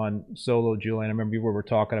had you on solo, Julian. I remember you were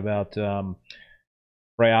talking about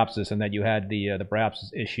bryopsis, and that you had the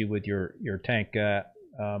bryopsis issue with your tank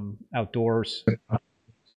outdoors.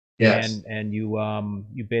 Yes. And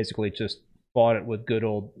you basically just fought it with good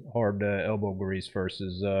old hard elbow grease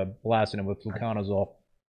versus blasting it with fluconazole.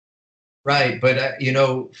 Right, but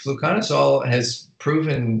fluconazole has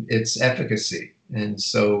proven its efficacy, and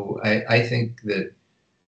so I think that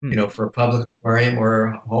for a public aquarium or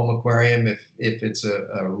a home aquarium, if it's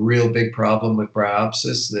a real big problem with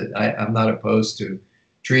bryopsis, that I'm not opposed to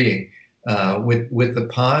treating. With the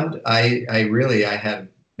pond, I had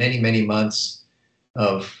many months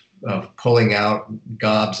of pulling out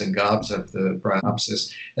gobs and gobs of the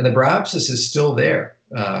bryopsis, and the bryopsis is still there.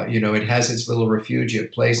 It has its little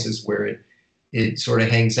refugia places where it sort of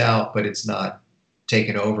hangs out, but it's not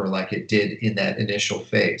taken over like it did in that initial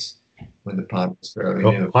phase when the pond was fairly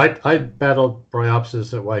new. I battled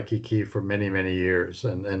bryopsis at Waikiki for many years,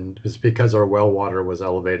 and it's because our well water was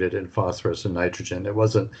elevated in phosphorus and nitrogen. It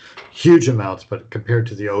wasn't huge amounts, but compared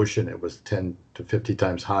to the ocean, it was 10 to 50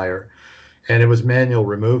 times higher. And it was manual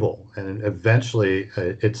removal, and eventually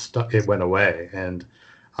it went away. And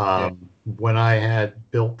when I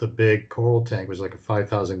had built the big coral tank, it was like a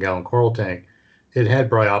 5,000 gallon coral tank, it had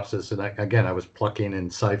bryopsis, and I was plucking and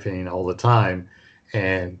siphoning all the time.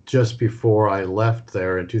 And just before I left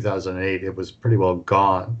there in 2008, it was pretty well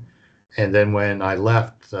gone. And then when I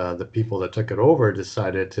left, the people that took it over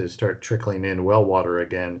decided to start trickling in well water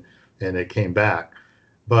again, and it came back.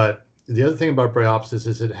 But the other thing about bryopsis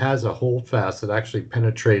is it has a holdfast that actually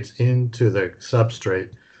penetrates into the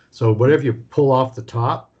substrate. So whatever you pull off the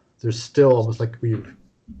top, there's still almost like,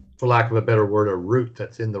 for lack of a better word, a root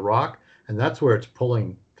that's in the rock, and that's where it's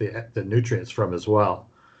pulling the nutrients from as well.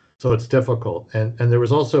 So it's difficult. And there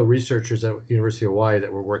was also researchers at University of Hawaii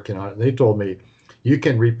that were working on it, and they told me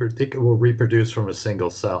it will reproduce from a single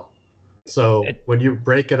cell. So when you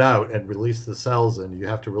break it out and release the cells, and you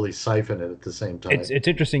have to really siphon it at the same time. It's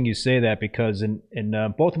interesting you say that, because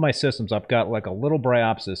in both of my systems, I've got like a little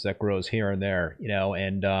bryopsis that grows here and there,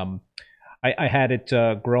 and I had it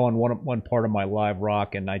grow on one part of my live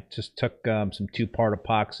rock, and I just took some 2-part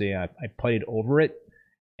epoxy. I puttied over it,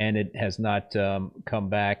 and it has not come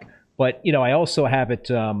back. But I also have it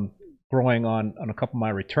growing on a couple of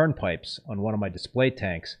my return pipes on one of my display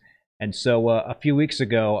tanks. And so a few weeks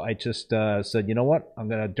ago, I just said, you know what?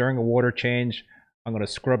 During a water change, I'm gonna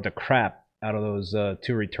scrub the crap out of those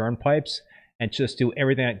 2 return pipes, and just do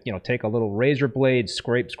everything. Take a little razor blade,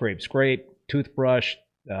 scrape, toothbrush,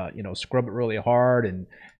 scrub it really hard, and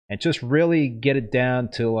just really get it down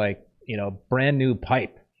to like brand new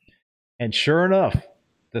pipe. And sure enough,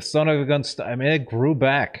 the son of a gun, it grew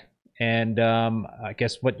back. And I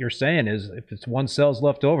guess what you're saying is, if it's 1 cell's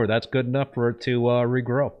left over, that's good enough for it to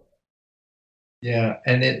regrow. Yeah,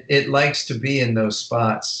 and it likes to be in those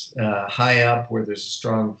spots high up where there's a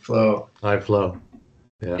strong flow. High flow.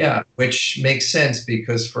 Yeah, which makes sense,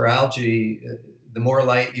 because for algae, the more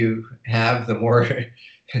light you have, the more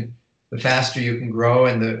the faster you can grow,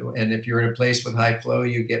 and if you're in a place with high flow,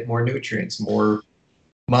 you get more nutrients, more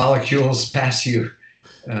molecules pass you.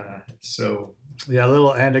 Yeah, a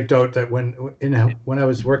little anecdote that when I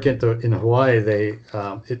was working in Hawaii,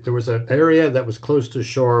 there was an area that was close to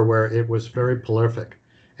shore where it was very prolific,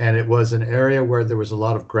 and it was an area where there was a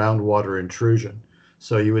lot of groundwater intrusion.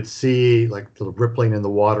 So you would see like the rippling in the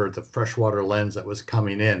water, the freshwater lens that was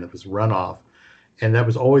coming in, it was runoff, and that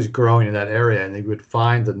was always growing in that area, and they would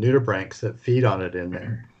find the nudibranchs that feed on it in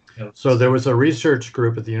there. So there was a research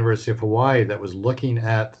group at the University of Hawaii that was looking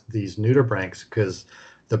at these nudibranchs, because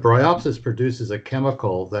the bryopsis produces a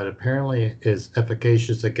chemical that apparently is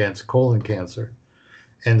efficacious against colon cancer.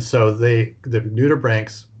 And so the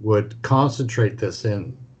nudibranchs would concentrate this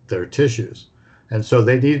in their tissues. And so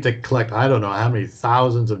they needed to collect, I don't know how many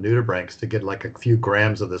thousands of nudibranchs to get like a few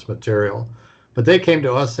grams of this material. But they came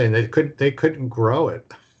to us saying they couldn't grow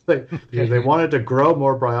it. They wanted to grow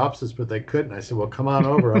more bryopsis, but they couldn't. I said, well, come on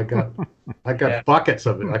over. I got buckets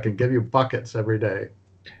of it. I can give you buckets every day.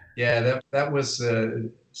 Yeah, that was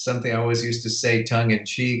something I always used to say tongue in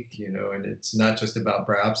cheek, and it's not just about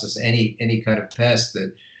bryopsis, any kind of pest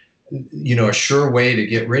that, a sure way to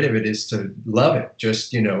get rid of it is to love it.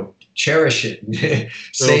 Just, cherish it.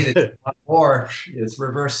 Say that more. It's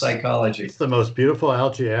reverse psychology. It's the most beautiful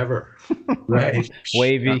algae ever. Right.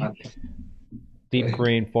 Wavy, deep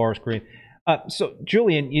green, forest green. So,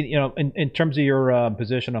 Julian, in terms of your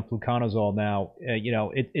position on fluconazole now,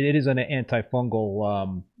 it is an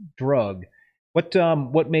antifungal drug.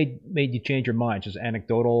 What made you change your mind? Just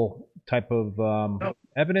anecdotal type of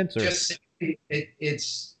evidence, or just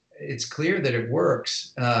it's clear that it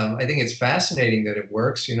works. I think it's fascinating that it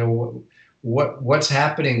works. What's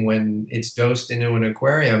happening when it's dosed into an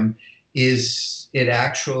aquarium is it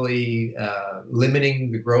actually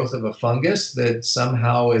limiting the growth of a fungus that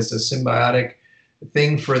somehow is a symbiotic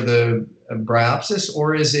thing for the bryopsis,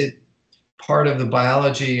 or is it part of the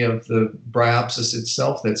biology of the bryopsis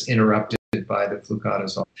itself that's interrupted by the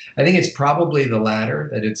fluconazole? I think it's probably the latter,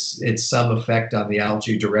 that it's some effect on the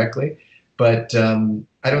algae directly, but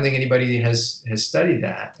I don't think anybody has studied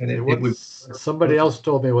that. And somebody else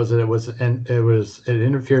told me it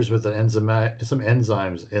interferes with some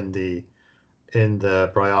enzymes in the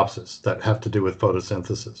bryopsis that have to do with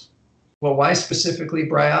photosynthesis. Well, why specifically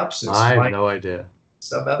bryopsis? I have no idea.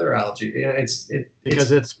 Some other algae.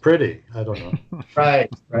 Because it's pretty. I don't know. Right.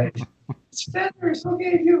 It's feathers.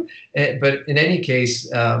 Okay, but in any case,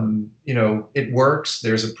 it works.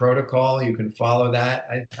 There's a protocol. You can follow that.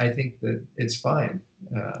 I think that it's fine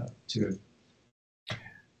to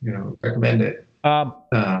recommend it.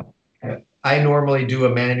 I normally do a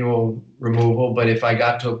manual removal, but if I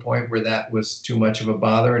got to a point where that was too much of a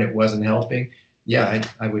bother and it wasn't helping, I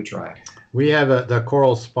would try. We have the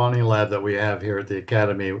coral spawning lab that we have here at the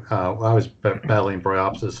Academy. I was battling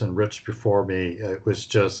bryopsis, and Rich before me, it was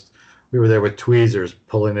just, we were there with tweezers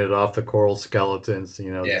pulling it off the coral skeletons.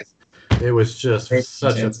 Yes. It was just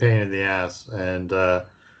such a pain in the ass. And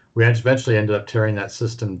we eventually ended up tearing that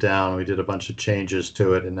system down. We did a bunch of changes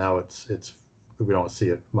to it, and now we don't see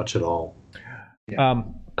it much at all. A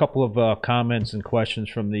couple of comments and questions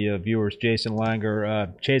from the viewers. Jason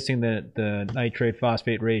Langer, chasing the nitrate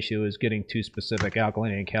phosphate ratio is getting too specific.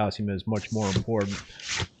 Alkalinity and calcium is much more important.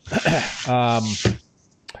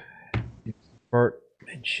 Bert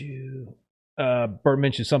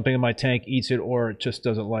mentioned something in my tank eats it, or it just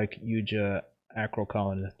doesn't like huge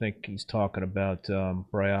acrocolony. I think he's talking about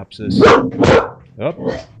bryopsis.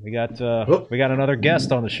 Oh, we got another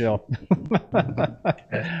guest on the show.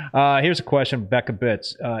 Here's a question, Becca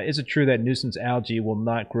Bitts. Is it true that nuisance algae will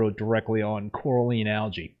not grow directly on coralline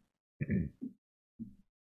algae?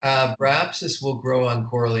 Bryopsis will grow on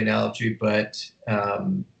coralline algae, but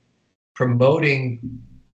promoting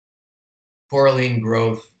coralline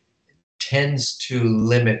growth tends to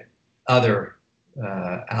limit other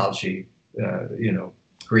algae,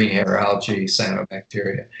 green hair algae,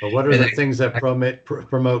 cyanobacteria. But what are the things that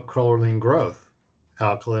promote coralline growth?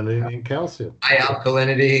 Alkalinity and calcium. High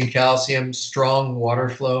alkalinity and calcium, strong water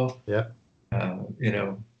flow. Yeah.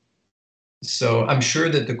 So I'm sure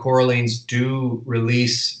that the corallines do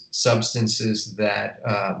release substances that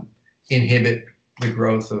inhibit the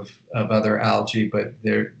growth of other algae, but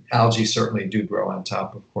their algae certainly do grow on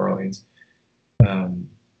top of corallines.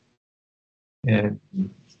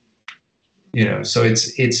 So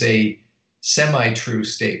it's a semi-true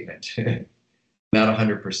statement, not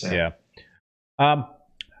 100%. Yeah. All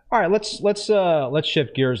right, let's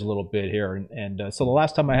shift gears a little bit here, and so the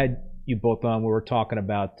last time I had you both on, we were talking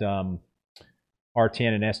about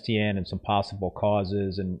RTN and STN and some possible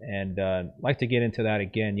causes, and I'd like to get into that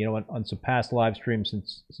again. On some past live streams,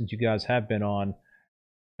 since you guys have been on,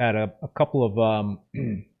 had a couple of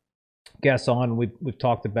guests on. We've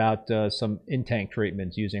talked about some in-tank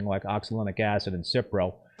treatments using like oxalic acid and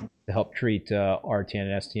Cipro to help treat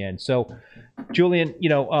RTN and STN. So, Julian,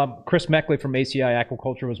 Chris Meckley from ACI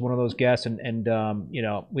Aquaculture was one of those guests, and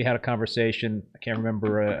we had a conversation. I can't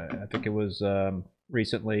remember. I think it was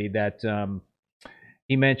recently that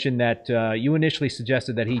he mentioned that you initially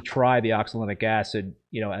suggested that he try the oxalic acid,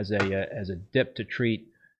 as a dip to treat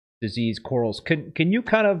diseased corals. Can you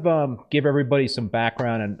kind of give everybody some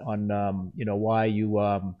background on why you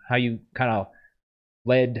how you kind of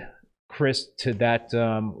led Chris to that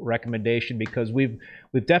recommendation, because we've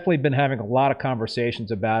definitely been having a lot of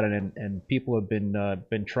conversations about it, and people have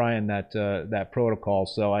been trying that protocol.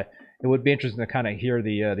 So it would be interesting to kind of hear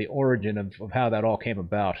the origin of how that all came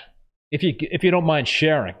about, if you don't mind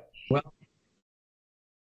sharing.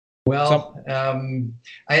 Well,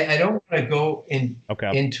 I don't want to go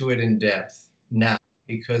into it in depth now,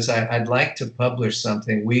 because I'd like to publish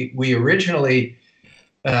something. We originally,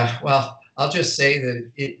 well, I'll just say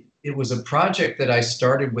that it was a project that I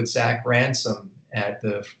started with Zach Ransom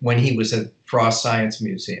when he was at Frost Science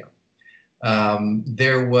Museum.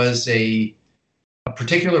 There was a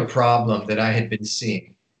particular problem that I had been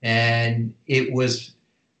seeing, and it was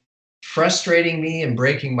frustrating me and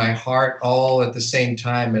breaking my heart all at the same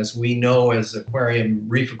time. As we know, as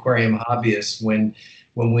reef aquarium hobbyists, when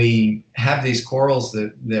we have these corals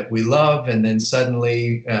that we love, and then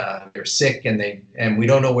suddenly they're sick and we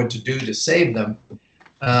don't know what to do to save them.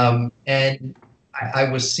 And I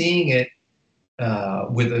was seeing it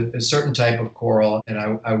with a certain type of coral, and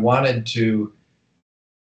I wanted to,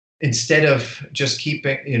 instead of just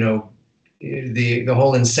keeping, the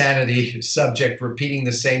whole insanity subject, repeating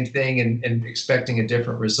the same thing and expecting a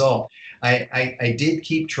different result, I did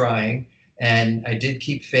keep trying, and I did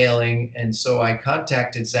keep failing. And so I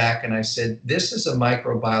contacted Zach and I said, this is a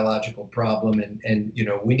microbiological problem, and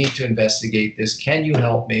we need to investigate this. Can you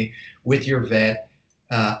help me with your vet?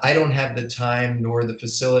 I don't have the time nor the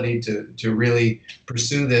facility to really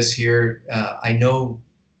pursue this here. I know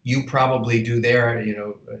you probably do there.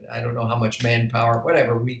 I don't know how much manpower,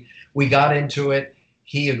 whatever. We got into it.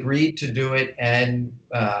 He agreed to do it, and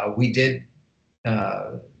we did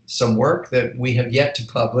some work that we have yet to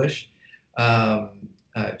publish.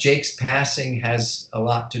 Jake's passing has a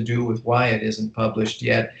lot to do with why it isn't published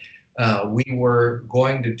yet. We were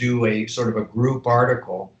going to do a sort of a group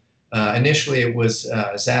article. Initially, it was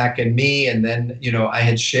Zach and me, and then I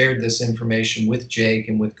had shared this information with Jake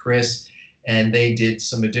and with Chris, and they did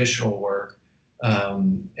some additional work.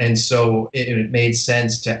 And so it made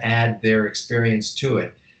sense to add their experience to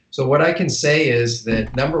it. So what I can say is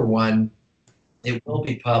that, number one, it will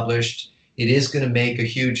be published. It is going to make a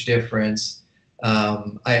huge difference.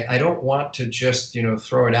 I don't want to just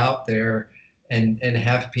throw it out there and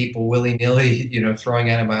have people willy-nilly throwing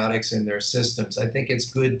antibiotics in their systems. I think it's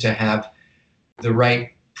good to have the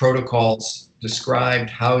right protocols described,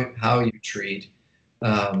 how you treat,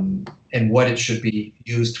 and what it should be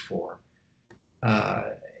used for.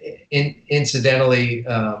 Incidentally,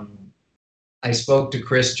 I spoke to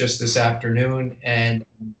Chris just this afternoon, and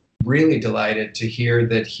really delighted to hear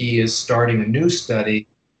that he is starting a new study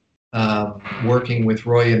working with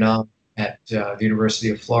Roy Yanam at the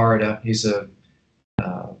University of Florida. He's a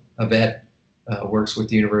vet, works with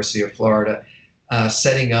the University of Florida,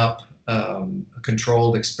 setting up a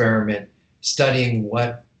controlled experiment, studying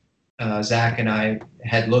what Zach and I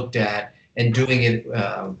had looked at, and doing it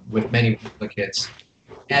with many replicates,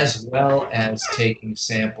 as well as taking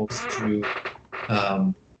samples to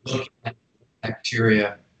look at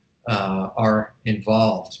bacteria are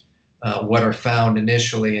involved, what are found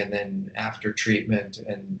initially, and then after treatment,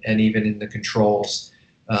 and even in the controls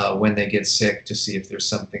when they get sick, to see if there's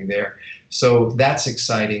something there. So that's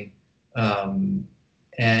exciting.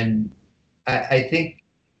 And I think,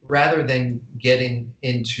 rather than getting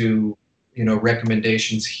into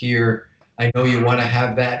recommendations here, I know you want to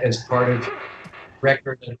have that as part of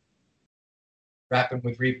record Rappin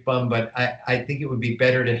With ReefBum, but I think it would be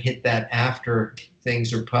better to hit that after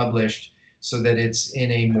things are published, so that it's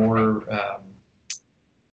in a more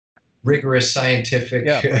rigorous scientific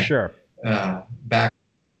for sure. back,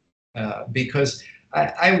 because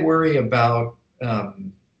I worry about,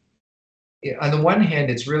 on the one hand,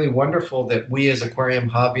 it's really wonderful that we as aquarium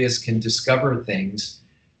hobbyists can discover things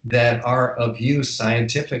that are of use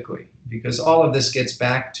scientifically, because all of this gets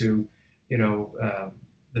back to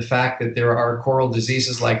the fact that there are coral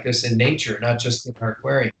diseases like this in nature, not just in our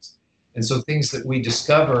aquariums. And so things that we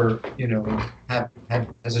discover, have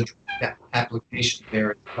as a application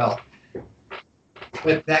there as well.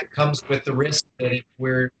 But that comes with the risk that if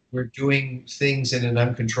we're doing things in an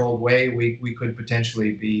uncontrolled way, we could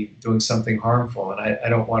potentially be doing something harmful. And I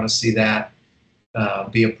don't want to see that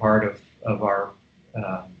be a part of our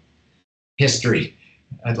history.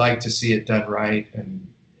 I'd like to see it done right, and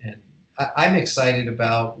I'm excited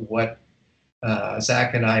about what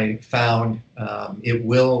Zach and I found. It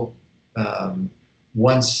will,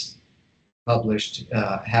 once published,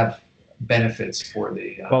 have benefits for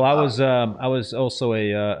the. Well, I was also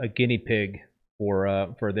a guinea pig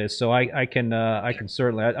for this. So I can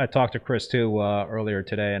certainly, I talked to Chris too earlier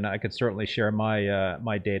today, and I could certainly share my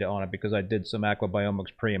my data on it because I did some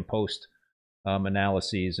aquabiomics pre and post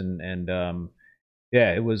analyses, and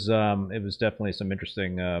yeah, it was definitely some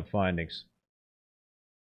interesting findings.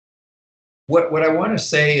 What I want to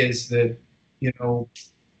say is that, you know,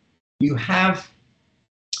 you have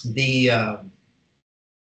the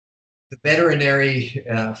veterinary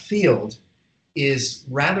field is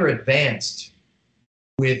rather advanced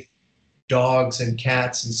with dogs and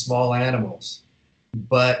cats and small animals,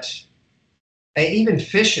 but even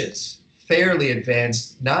fishes fairly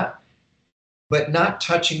advanced, but not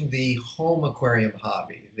touching the home aquarium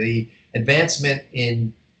hobby. The advancement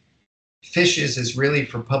in fishes is really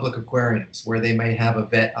for public aquariums where they may have a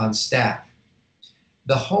vet on staff.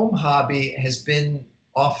 The home hobby has been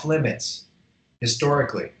off limits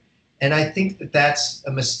historically, and I think that that's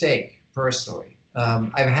a mistake personally.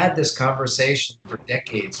 I've had this conversation for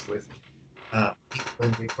decades with people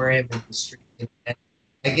in the aquarium industry, and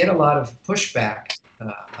I get a lot of pushback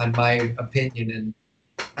on my opinion,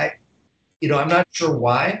 and I'm not sure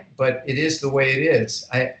why, but it is the way it is.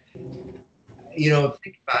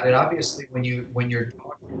 Think about it. Obviously, when your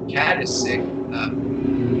dog or cat is sick,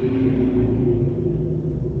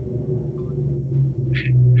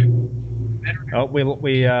 oh,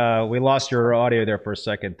 we lost your audio there for a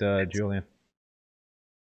second, Julian.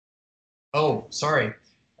 Oh, sorry.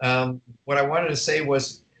 What I wanted to say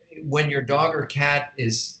was, when your dog or cat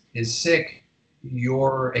is sick,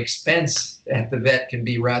 your expense at the vet can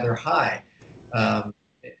be rather high.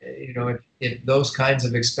 If those kinds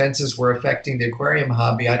of expenses were affecting the aquarium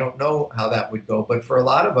hobby, I don't know how that would go. But for a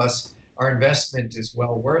lot of us, our investment is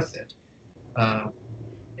well worth it.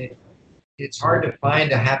 It's hard to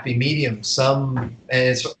find a happy medium. And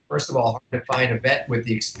it's, first of all, hard to find a vet with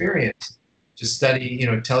the experience to study,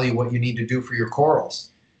 tell you what you need to do for your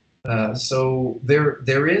corals. So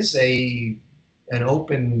there is an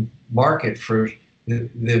open market for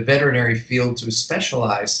the veterinary field to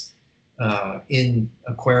specialize in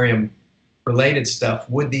aquarium related stuff.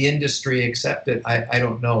 Would the industry accept it? I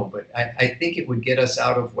don't know, but I think it would get us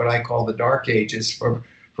out of what I call the dark ages for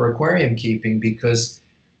aquarium keeping, because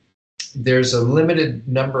there's a limited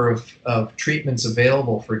number of treatments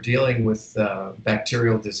available for dealing with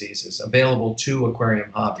bacterial diseases available to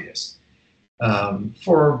aquarium hobbyists,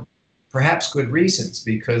 for perhaps good reasons,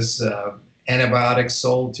 because antibiotics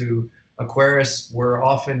sold to aquarists were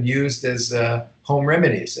often used as home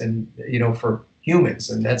remedies, and for humans,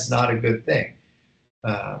 and that's not a good thing.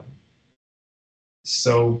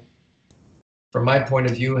 So from my point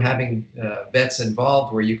of view, having vets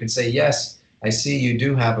involved where you can say, yes, I see you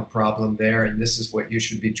do have a problem there, and this is what you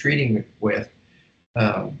should be treating it with,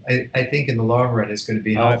 I think in the long run is going to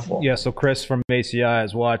be helpful. Yeah, so Chris from ACI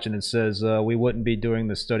is watching and says, we wouldn't be doing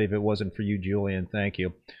this study if it wasn't for you, Julian. Thank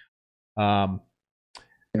you.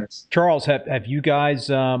 Yes. Charles, have you guys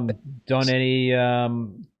done any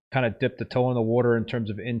kind of dip the toe in the water in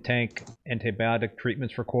terms of in-tank antibiotic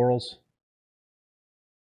treatments for corals?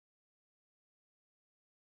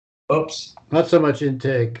 Oops. Not so much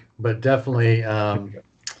intake, but definitely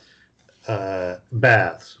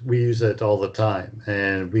baths. We use it all the time,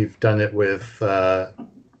 and we've done it with,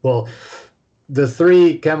 well, the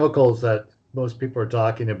three chemicals that most people are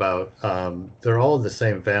talking about, they're all in the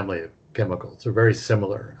same family of chemicals. They're very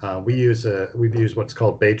similar. We've used what's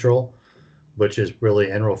called Batril, which is really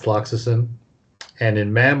enrofloxacin. And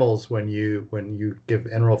in mammals, when you give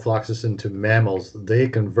enrofloxacin to mammals, they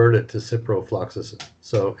convert it to ciprofloxacin.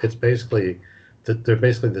 So it's they're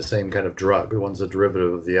basically the same kind of drug. One's a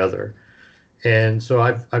derivative of the other. And so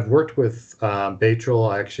I've worked with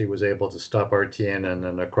Batril. I actually was able to stop RTN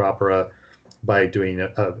and Acropora by doing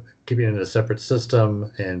keeping it in a separate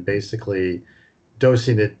system and basically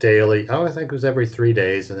dosing it daily. I think it was every 3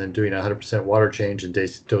 days, and then doing 100% water change and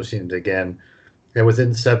dosing it again. And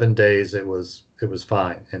within 7 days, it was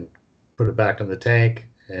fine, and put it back in the tank,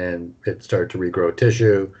 and it started to regrow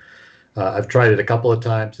tissue. I've tried it a couple of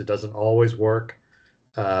times. It doesn't always work,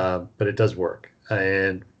 but it does work.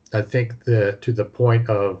 And I think that to the point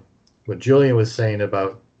of what Julian was saying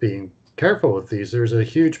about being careful with these, there's a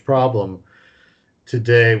huge problem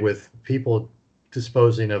today with people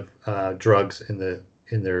disposing of drugs in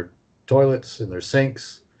their toilets, in their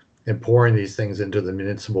sinks, and pouring these things into the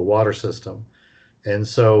municipal water system. And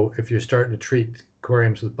so if you're starting to treat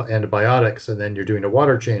aquariums with antibiotics and then you're doing a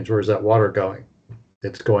water change, where's that water going?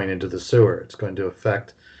 It's going into the sewer. It's going to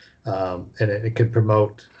affect, and it could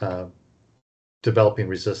promote developing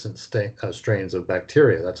resistant strains of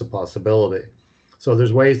bacteria. That's a possibility. So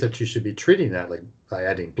there's ways that you should be treating that, like by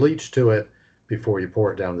adding bleach to it, before you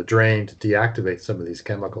pour it down the drain to deactivate some of these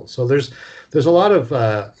chemicals. So there's a lot of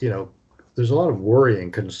there's a lot of worry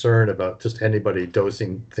and concern about just anybody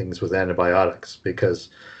dosing things with antibiotics, because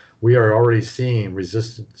we are already seeing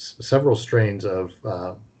resistance, several strains of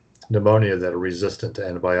pneumonia that are resistant to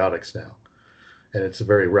antibiotics now, and it's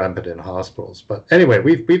very rampant in hospitals. But anyway,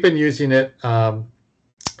 we've been using it.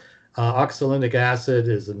 Oxalinic acid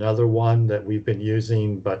is another one that we've been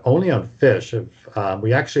using, but only on fish.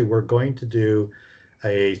 We actually were going to do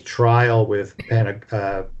a trial with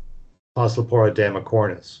Pocillopora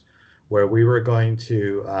damicornis, where we were going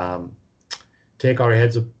to take our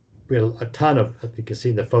heads of, we had a ton of, you can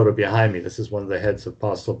see in the photo behind me, this is one of the heads of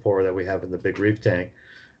Pocillopora that we have in the big reef tank,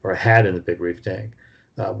 or had in the big reef tank.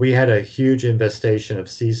 We had a huge infestation of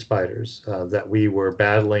sea spiders that we were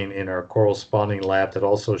battling in our coral spawning lab that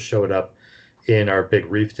also showed up in our big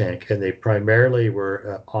reef tank, and they primarily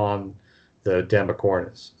were on the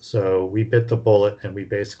damicornis. So we bit the bullet and we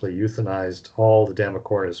basically euthanized all the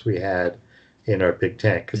damicornis we had in our big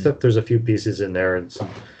tank, because there's a few pieces in there and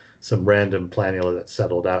some random planula that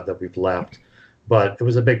settled out that we've left. But it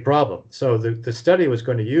was a big problem. So the study was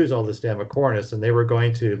going to use all this damicornis, and they were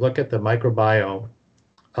going to look at the microbiome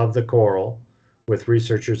of the coral with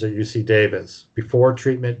researchers at UC Davis before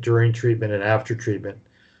treatment, during treatment, and after treatment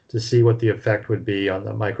to see what the effect would be on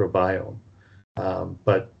the microbiome.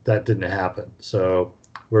 But that didn't happen. So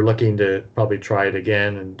we're looking to probably try it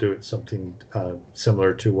again and do it something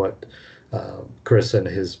similar to what Chris and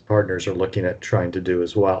his partners are looking at trying to do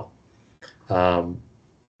as well.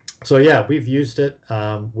 So yeah, we've used it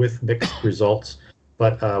with mixed results,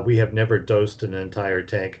 but we have never dosed an entire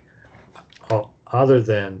tank other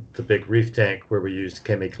than the big reef tank where we used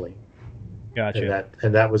chemically. Gotcha.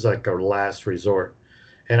 And that was like our last resort.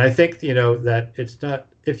 And I think, that it's not,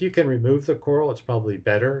 if you can remove the coral, it's probably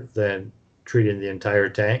better than treating the entire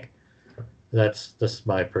tank. That's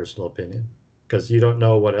my personal opinion, because you don't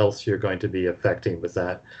know what else you're going to be affecting with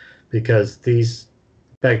that, because these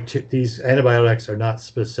antibiotics are not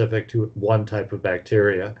specific to one type of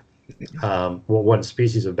bacteria. One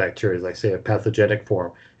species of bacteria, like say a pathogenic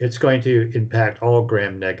form, it's going to impact all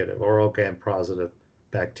gram-negative or all gram-positive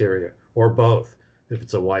bacteria, or both, if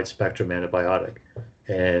it's a wide spectrum antibiotic.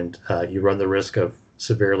 And you run the risk of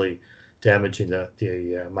severely damaging the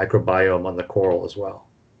microbiome on the coral as well.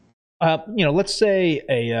 Let's say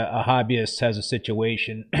a hobbyist has a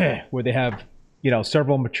situation where they have,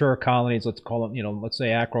 several mature colonies, let's call them, let's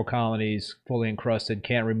say acro colonies, fully encrusted,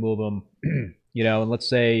 can't remove them. And let's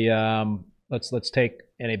say let's take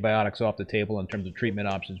antibiotics off the table in terms of treatment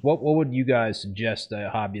options. What would you guys suggest a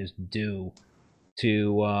hobbyist do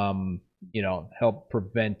to help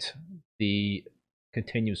prevent the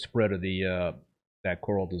continued spread of the that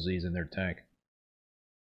coral disease in their tank?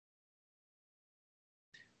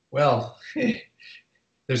 Well,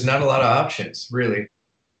 there's not a lot of options, really.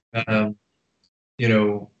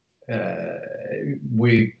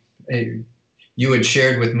 You had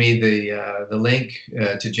shared with me the link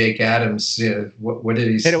to Jake Adams. What did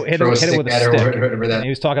he throw a stick at, or whatever that? He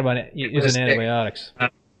was talking about using antibiotics.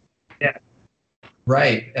 Yeah,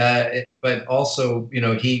 right. But also,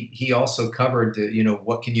 he also covered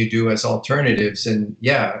what can you do as alternatives, and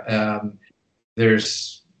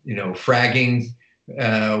there's fragging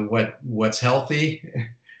what's healthy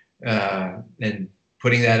and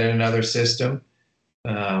putting that in another system.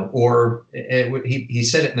 Or he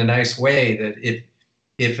said it in a nice way that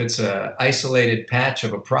if it's a isolated patch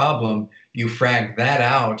of a problem, you frag that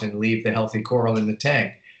out and leave the healthy coral in the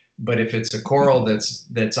tank. But if it's a coral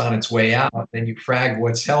that's on its way out, then you frag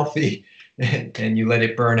what's healthy and you let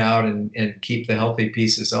it burn out and keep the healthy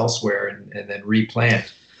pieces elsewhere and then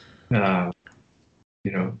replant.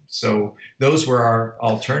 So those were our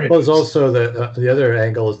alternatives. Well, there's also the other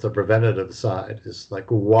angle is the preventative side. Is like,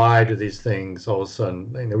 why do these things all of a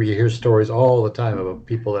sudden? We hear stories all the time about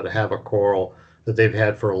people that have a coral that they've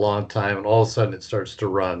had for a long time, and all of a sudden it starts to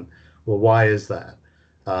run. Well, why is that?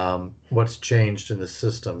 What's changed in the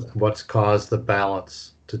system? What's caused the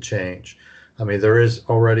balance to change? There's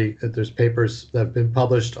papers that have been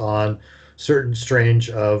published on certain strains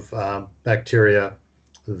of bacteria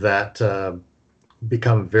that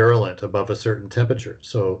become virulent above a certain temperature.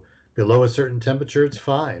 So below a certain temperature, it's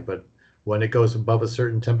fine, but when it goes above a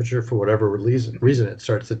certain temperature, for whatever reason, it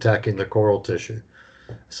starts attacking the coral tissue.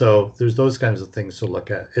 So there's those kinds of things to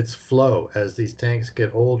look at. It's flow. As these tanks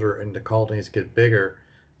get older and the colonies get bigger,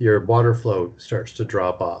 your water flow starts to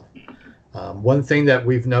drop off. One thing that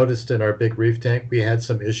we've noticed in our big reef tank, we had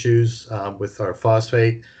some issues with our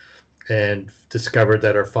phosphate, and discovered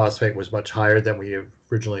that our phosphate was much higher than we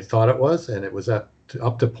originally thought it was, and it was up to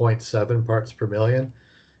 0.7 parts per million.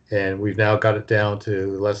 and we've now got it down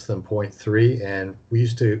to less than 0.3. And we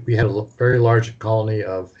had a very large colony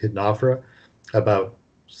of Hydnophora, about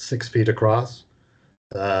 6 feet across,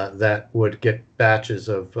 that would get batches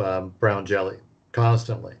of brown jelly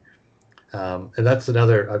constantly. And that's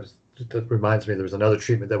another, that reminds me, there was another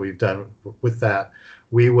treatment that we've done with that.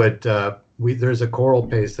 There's a coral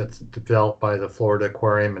paste that's developed by the Florida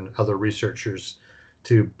Aquarium and other researchers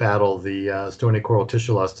to battle the stony coral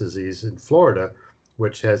tissue loss disease in Florida,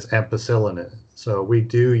 which has ampicillin in it. So we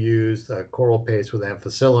do use a coral paste with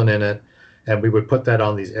ampicillin in it, and we would put that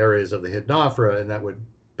on these areas of the Hydnophora, and that would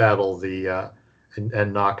battle the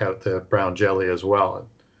and knock out the brown jelly as well.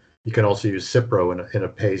 You can also use Cipro in a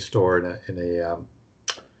paste or in an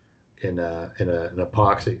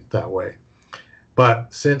epoxy that way.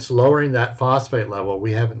 But since lowering that phosphate level,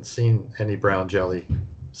 we haven't seen any brown jelly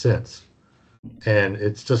since. And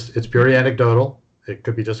it's purely anecdotal. It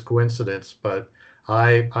could be just coincidence, but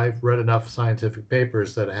I've read enough scientific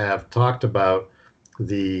papers that have talked about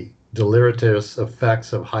the deleterious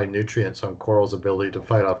effects of high nutrients on coral's ability to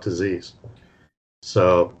fight off disease.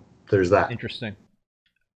 So there's that. Interesting.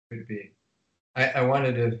 Could be. I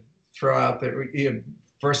wanted to throw out that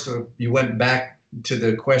first you went back to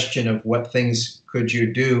the question of what things could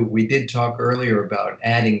you do. We did talk earlier about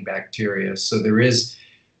adding bacteria. So there is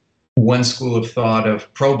one school of thought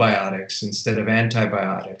of probiotics instead of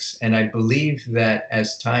antibiotics. And I believe that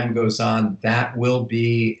as time goes on, that will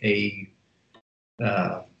be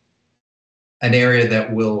an area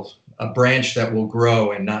a branch that will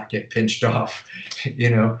grow and not get pinched off.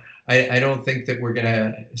 I don't think that we're going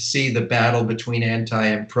to see the battle between anti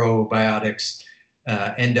and probiotics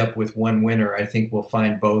end up with one winner. I think we'll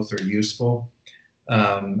find both are useful.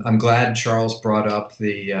 I'm glad Charles brought up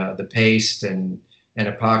the paste and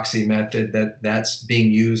epoxy method. That's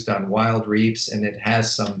being used on wild reefs, and it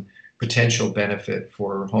has some potential benefit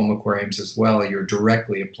for home aquariums as well. You're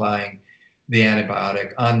directly applying the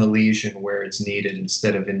antibiotic on the lesion where it's needed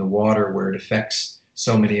instead of in the water where it affects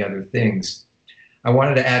so many other things. I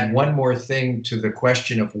wanted to add one more thing to the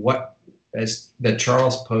question of that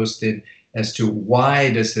Charles posted as to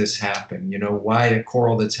why does this happen? Why a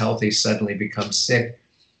coral that's healthy suddenly becomes sick.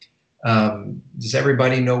 Does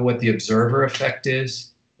everybody know what the observer effect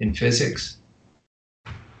is in physics?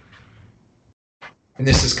 And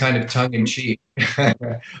this is kind of tongue-in-cheek.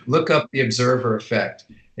 Look up the observer effect.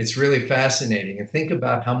 It's really fascinating. And think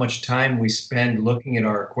about how much time we spend looking at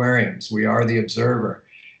our aquariums. We are the observer.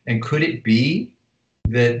 And could it be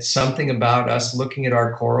that something about us looking at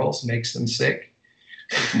our corals makes them sick?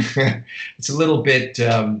 It's a little bit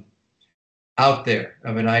out there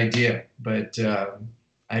of an idea, but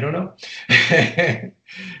I don't know.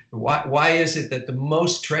 Why is it that the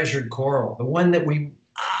most treasured coral, the one that we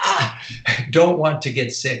don't want to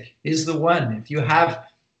get sick, is the one? If you have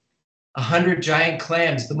 100 giant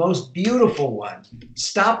clams, the most beautiful one,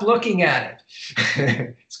 stop looking at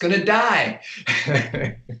it. It's going to die.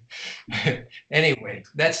 Anyway,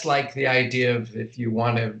 that's like the idea of if you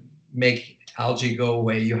want to make algae go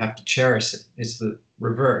away, you have to cherish it. It's the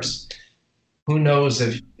reverse. Who knows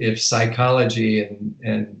if psychology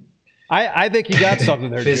and I think you got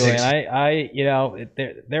something there, physics. Julian.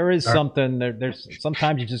 There is something there's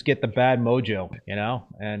sometimes you just get the bad mojo,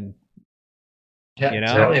 and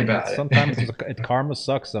tell me about it. Sometimes karma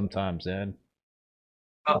sucks sometimes, man.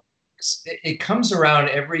 Well, it comes around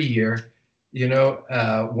every year. When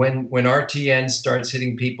RTN starts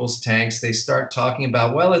hitting people's tanks, they start talking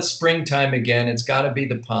about, well, it's springtime again. It's got to be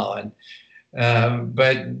the pollen.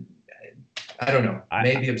 But I don't know.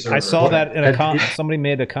 Maybe observer. I saw that in somebody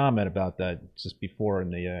made a comment about that just before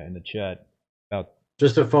in the chat.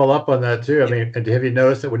 Just to follow up on that too. I mean, have you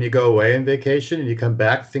noticed that when you go away on vacation and you come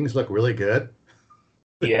back, things look really good?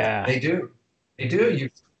 Yeah, they do. They do.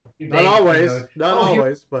 Not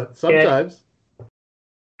always, but sometimes.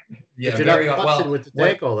 Yeah, if you're not fussing with the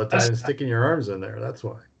tank all the time and sticking your arms in there, that's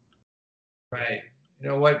why. Right.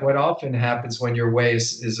 What often happens when you're away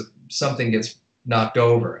is something gets knocked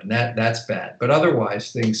over, and that's bad. But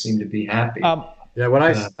otherwise, things seem to be happy. Yeah, when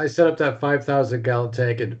I set up that 5,000-gallon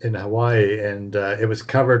tank in Hawaii, and it was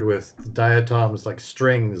covered with diatoms like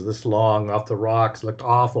strings this long off the rocks, looked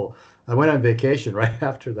awful. I went on vacation right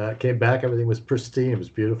after that. Came back, everything was pristine. It was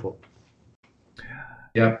beautiful.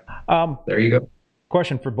 Yeah. There you go.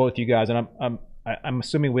 Question for both you guys, and I'm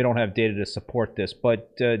assuming we don't have data to support this,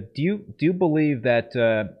 but do you believe that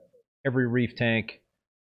every reef tank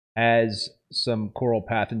has some coral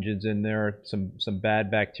pathogens in there, some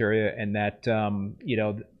bad bacteria, and that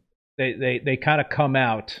they kind of come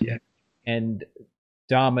out and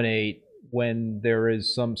dominate when there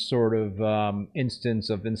is some sort of instance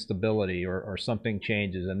of instability or something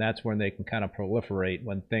changes, and that's when they can kind of proliferate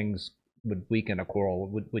when things would weaken a coral.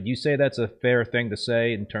 Would you say that's a fair thing to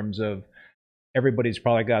say in terms of everybody's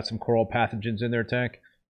probably got some coral pathogens in their tank?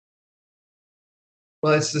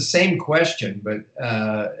 Well, it's the same question, but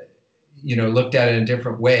looked at it in a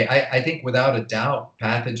different way. I think without a doubt,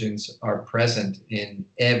 pathogens are present in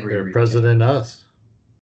every They're reef. present in us.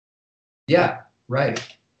 Yeah, right.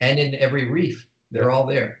 And in every reef, they're all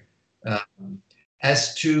there.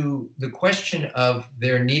 As to the question of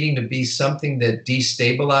there needing to be something that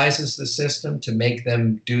destabilizes the system to make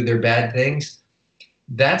them do their bad things,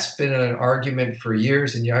 that's been an argument for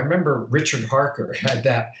years. And I remember Richard Harker had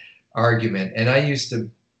that argument, and I used to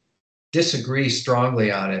disagree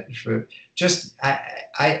strongly on it.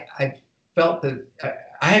 I felt that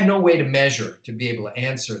I had no way to measure to be able to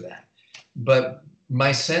answer that. But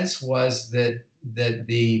my sense was that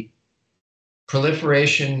the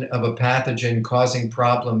proliferation of a pathogen causing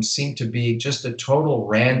problems seemed to be just a total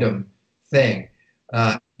random thing.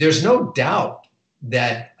 There's no doubt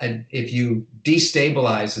that if you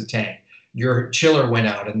destabilize a tank, your chiller went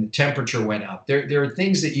out and the temperature went out. There are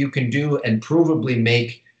things that you can do and provably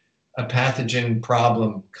make a pathogen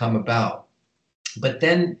problem come about. But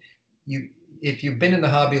then if you've been in the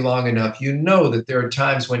hobby long enough, you know that there are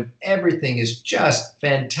times when everything is just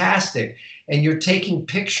fantastic and you're taking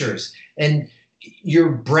pictures and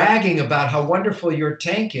you're bragging about how wonderful your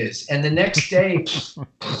tank is. And the next day,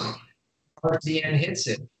 RTN hits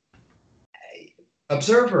it.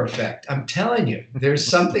 Observer effect. I'm telling you, there's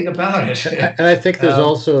something about it. And I think there's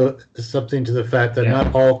also something to the fact that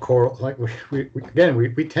not all coral, like we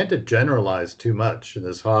tend to generalize too much in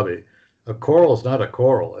this hobby. A coral is not a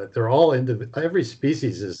coral. They're all every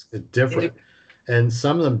species is different, and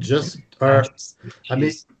some of them just are. I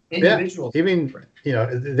mean, individual. Even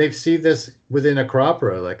they see this within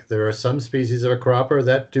Acropora. Like there are some species of Acropora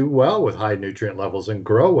that do well with high nutrient levels and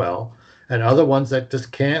grow well, and other ones that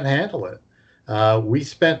just can't handle it. We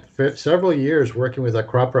spent several years working with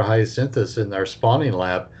Acropora hyacinthus in our spawning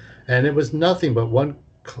lab, and it was nothing but one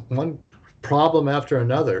problem after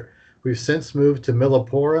another. We've since moved to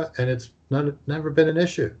Millipora, and it's never been an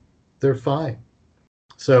issue. They're fine.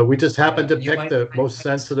 So we just happened to pick the most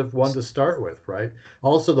sensitive one to start with, right?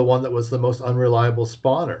 Also the one that was the most unreliable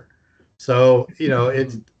spawner. So,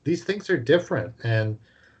 these things are different, and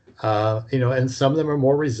and some of them are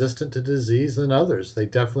more resistant to disease than others. They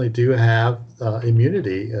definitely do have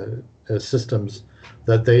immunity systems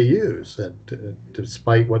that they use. And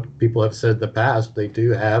despite what people have said in the past, they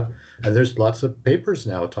do have, and there's lots of papers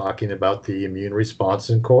now talking about the immune response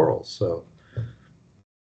in corals. So,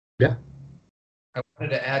 yeah. I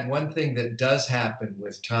wanted to add one thing that does happen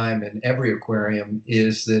with time in every aquarium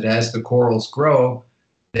is that as the corals grow,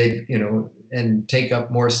 they, and take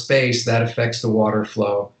up more space, that affects the water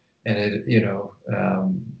flow. And it,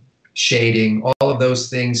 shading, all of those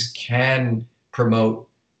things can promote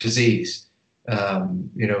disease.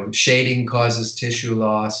 Shading causes tissue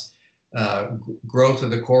loss. Growth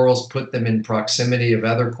of the corals put them in proximity of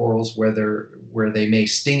other corals where they may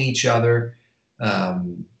sting each other,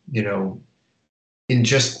 in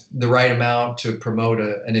just the right amount to promote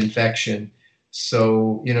an infection.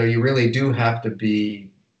 So, you really do have to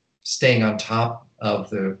be staying on top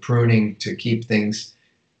of the pruning to keep things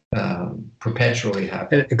perpetually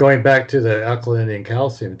happen. And going back to the alkalinity and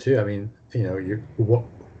calcium too, I mean,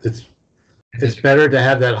 it's better to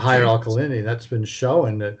have that higher alkalinity. That's been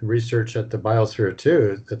shown that research at the Biosphere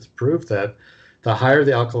too. That's proved that the higher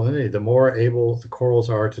the alkalinity, the more able the corals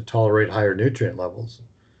are to tolerate higher nutrient levels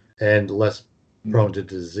and less prone to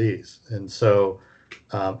disease. And so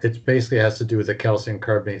it basically has to do with the calcium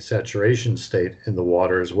carbonate saturation state in the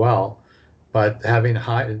water as well. But having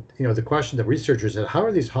high, the question that researchers had, how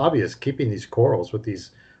are these hobbyists keeping these corals with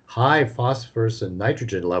these high phosphorus and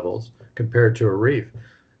nitrogen levels compared to a reef?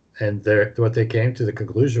 And what they came to the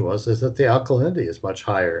conclusion is that the alkalinity is much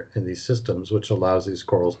higher in these systems, which allows these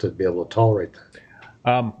corals to be able to tolerate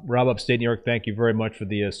that. Rob, upstate New York, thank you very much for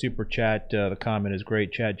the super chat. The comment is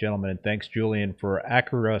great chat, gentlemen. And thanks, Julian, for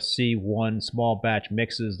Acura C1 small batch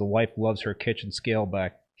mixes. The wife loves her kitchen scale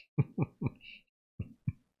back.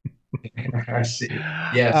 I see.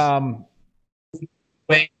 Yes.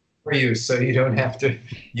 Wait for you so you don't have to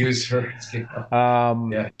use her scale.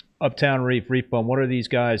 Uptown Reef, ReefBum, what do these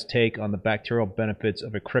guys take on the bacterial benefits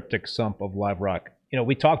of a cryptic sump of live rock?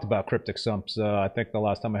 We talked about cryptic sumps, I think the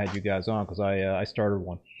last time I had you guys on, because I started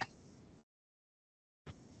one.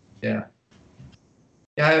 Yeah.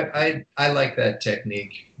 Yeah, I like that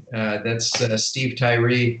technique. That's Steve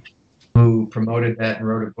Tyree who promoted that and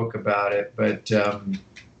wrote a book about it. But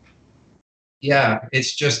Yeah,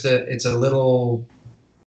 it's a little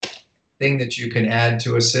thing that you can add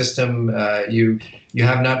to a system. You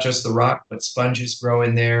have not just the rock, but sponges grow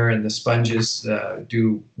in there, and the sponges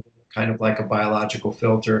do kind of like a biological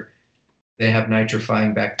filter. They have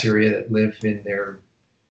nitrifying bacteria that live in their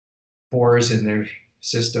pores in their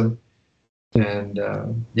system, and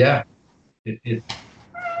yeah, it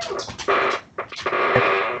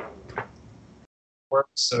works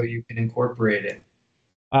so you can incorporate it.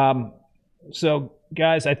 So,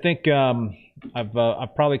 guys, I think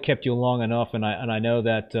I've probably kept you long enough, and I know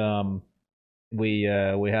that we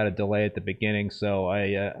had a delay at the beginning, so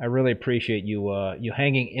I really appreciate you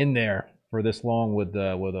hanging in there for this long with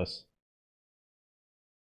us.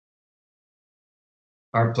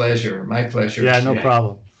 Our pleasure, my pleasure. Yeah, no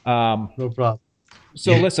problem. No problem.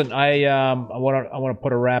 So listen, I want to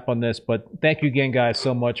put a wrap on this, but thank you again, guys,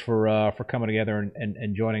 so much for coming together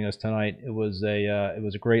and joining us tonight. It was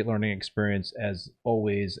a great learning experience as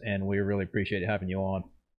always, and we really appreciate having you on.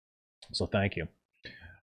 So thank you.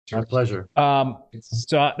 My pleasure.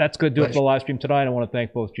 So that's going to do it for the live stream tonight. I want to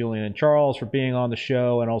thank both Julian and Charles for being on the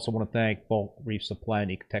show, and also want to thank both Reef Supply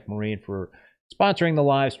and Ecotech Marine for sponsoring the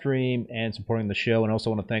live stream and supporting the show, and also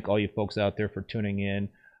want to thank all you folks out there for tuning in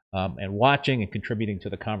and watching and contributing to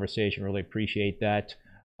the conversation. Really appreciate that.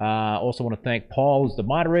 Also want to thank Paul, who's the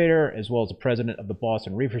moderator, as well as the president of the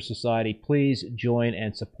Boston Reefer Society. Please join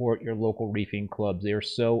and support your local reefing clubs. They are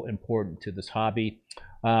so important to this hobby.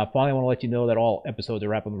 Finally, I want to let you know that all episodes of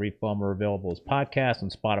Rappin With ReefBum are available as podcasts on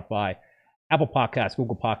Spotify, Apple Podcasts,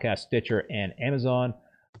 Google Podcasts, Stitcher, and Amazon.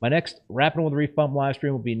 My next Rappin With ReefBum live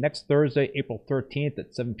stream will be next Thursday, April 13th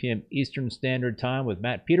at 7 p.m. Eastern Standard Time with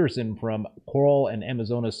Matt Peterson from Coral and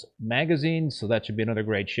Amazonas magazines. So that should be another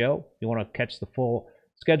great show. If you want to catch the full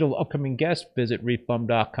schedule of upcoming guests, visit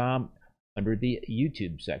reefbum.com under the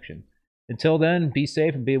YouTube section. Until then, be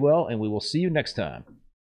safe and be well, and we will see you next time.